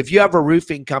 if you have a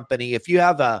roofing company, if you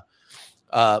have a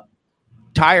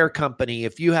tire company,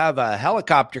 if you have a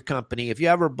helicopter company, if you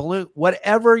have a balloon,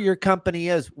 whatever your company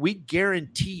is, we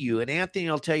guarantee you, and Anthony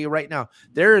will tell you right now,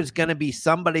 there is going to be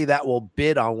somebody that will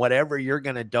bid on whatever you're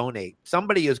going to donate.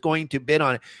 Somebody is going to bid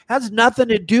on it. It has nothing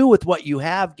to do with what you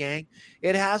have, gang.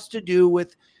 It has to do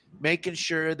with making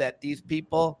sure that these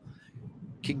people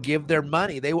can give their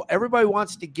money. Everybody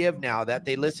wants to give now that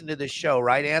they listen to this show,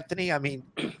 right, Anthony? I mean,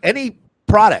 any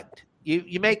product,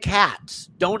 you make hats,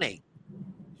 donate.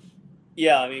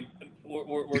 Yeah, I mean,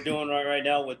 we're doing right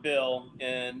now with Bill,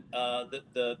 and the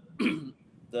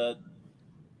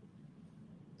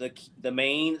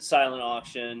main silent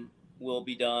auction will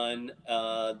be done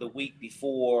the week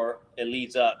before it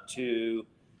leads up to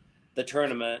the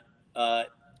tournament.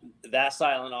 That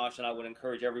silent auction, I would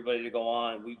encourage everybody to go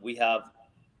on. We have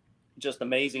just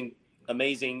amazing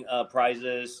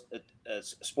prizes,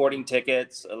 sporting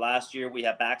tickets. Last year we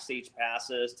had backstage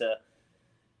passes to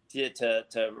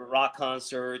rock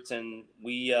concerts, and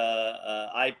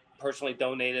I personally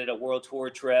donated a world tour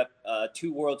trip,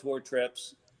 2 world tour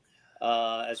trips,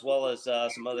 as well as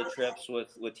some other trips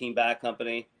with Team Bad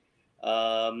Company.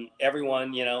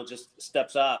 Everyone, just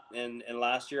steps up. And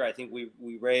last year, I think we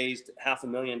raised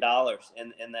 $500,000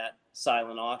 in that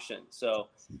silent auction. So,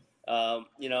 even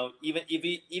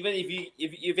if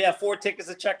you have 4 tickets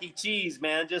to Chuck E. Cheese,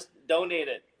 man, just donate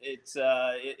it. It's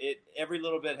every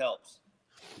little bit helps.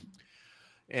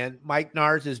 And Mike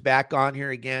Nars is back on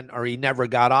here again, or he never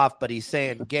got off, but he's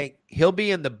saying, gang, he'll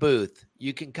be in the booth.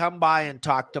 You can come by and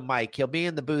talk to Mike. He'll be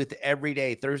in the booth every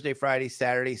day, Thursday, Friday,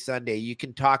 Saturday, Sunday. You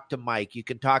can talk to Mike. You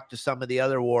can talk to some of the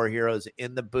other war heroes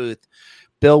in the booth.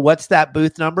 Bill, what's that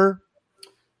booth number?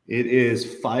 It is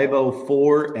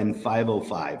 504 and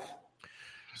 505.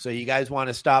 So you guys want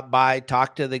to stop by,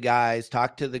 talk to the guys,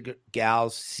 talk to the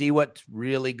gals, see what's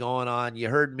really going on. You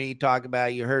heard me talk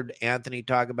about it. You heard Anthony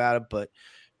talk about it, but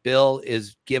Bill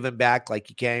is giving back like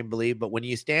you can't even believe. But when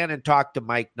you stand and talk to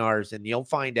Mike Nars, and you'll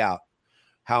find out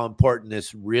how important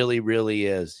this really, really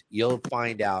is. You'll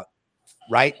find out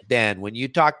right then when you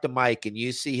talk to Mike and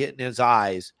you see it in his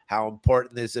eyes how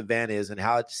important this event is and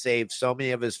how it saved so many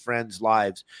of his friends'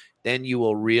 lives, then you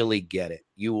will really get it.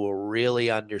 You will really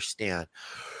understand.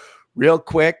 Real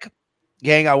quick,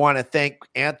 gang, I want to thank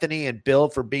Anthony and Bill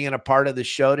for being a part of the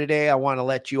show today. I want to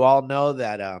let you all know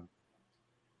that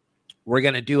we're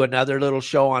going to do another little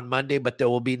show on Monday, but there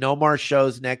will be no more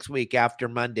shows next week after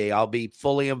Monday. I'll be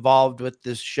fully involved with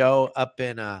this show up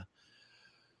in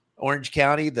Orange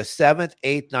County, the 7th,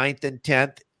 8th, 9th, and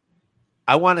 10th.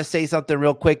 I want to say something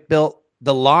real quick, Bill.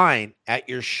 The line at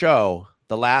your show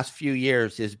the last few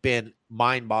years has been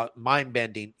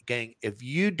mind-bending. Gang, if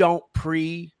you don't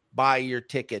pre-buy your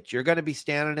tickets, you're going to be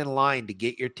standing in line to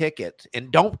get your tickets.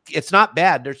 And it's not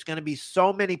bad. There's going to be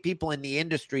so many people in the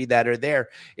industry that are there.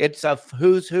 It's a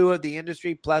who's who of the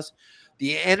industry, plus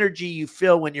the energy you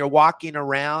feel when you're walking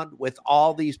around with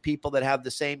all these people that have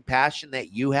the same passion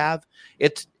that you have.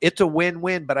 It's a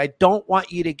win-win, but I don't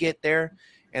want you to get there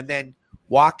and then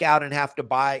walk out and have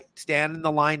to stand in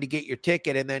the line to get your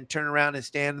ticket and then turn around and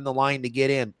stand in the line to get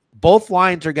in. Both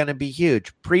lines are going to be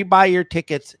huge. Pre-buy your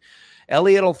tickets.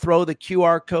 Elliot will throw the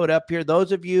QR code up here.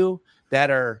 Those of you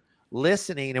that are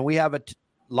listening, and we have a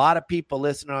lot of people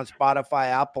listening on Spotify,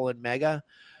 Apple, and Mega.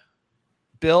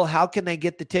 Bill, how can they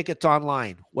get the tickets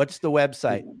online? What's the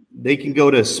website? They can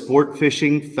go to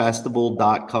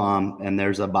sportfishingfestival.com, and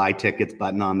there's a buy tickets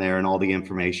button on there, and all the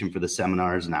information for the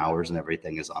seminars and hours and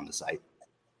everything is on the site.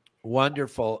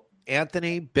 Wonderful.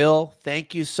 Anthony, Bill,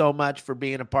 thank you so much for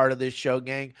being a part of this show,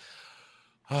 gang.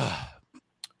 All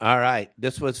right.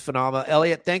 This was phenomenal.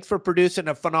 Elliot, thanks for producing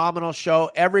a phenomenal show.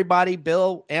 Everybody,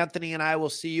 Bill, Anthony, and I will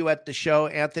see you at the show.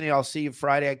 Anthony, I'll see you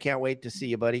Friday. I can't wait to see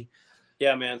you, buddy.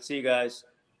 Yeah, man. See you guys.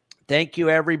 Thank you,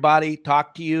 everybody.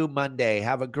 Talk to you Monday.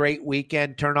 Have a great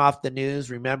weekend. Turn off the news.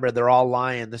 Remember, they're all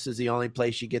lying. This is the only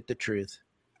place you get the truth.